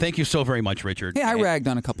 Anyway, man, thank you so very much, Richard. Hey, I ragged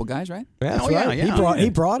on a couple guys, right? Yeah, that's Oh, yeah, right. yeah. He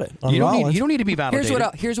brought it. On You Rollins. don't need to be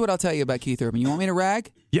validated. Here's what I'll tell you about Keith Urban. You want me to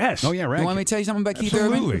rag? Yes. Oh yeah, right. You want me to tell you something about Keith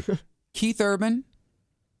Urban? Absolutely. Keith Urban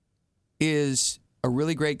is a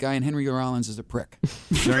really great guy, and Henry Rollins is a prick.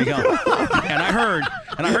 There you go. And I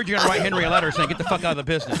heard you're gonna write Henry a letter saying, "Get the fuck out of the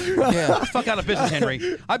business." Yeah. Get the fuck out of the business,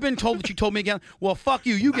 Henry. I've been told that you told me again. Well, fuck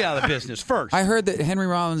you. You get out of the business first. I heard that Henry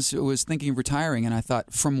Rollins was thinking of retiring, and I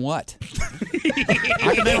thought, from what?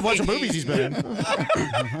 I can name a bunch of movies he's been in.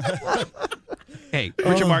 Hey,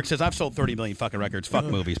 Richard Marx says, I've sold 30 million fucking records. Fuck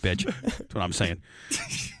movies, bitch. That's what I'm saying.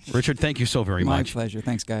 Richard, thank you so very My much. pleasure.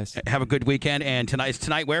 Thanks, guys. Have a good weekend. And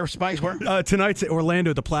tonight where, Spice? Where? Tonight's at Orlando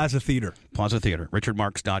at the Plaza Theater. Plaza Theater.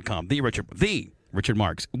 RichardMarx.com. The Richard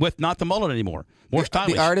Marx. With not the mullet anymore. More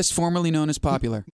stylish. The artist formerly known as Popular.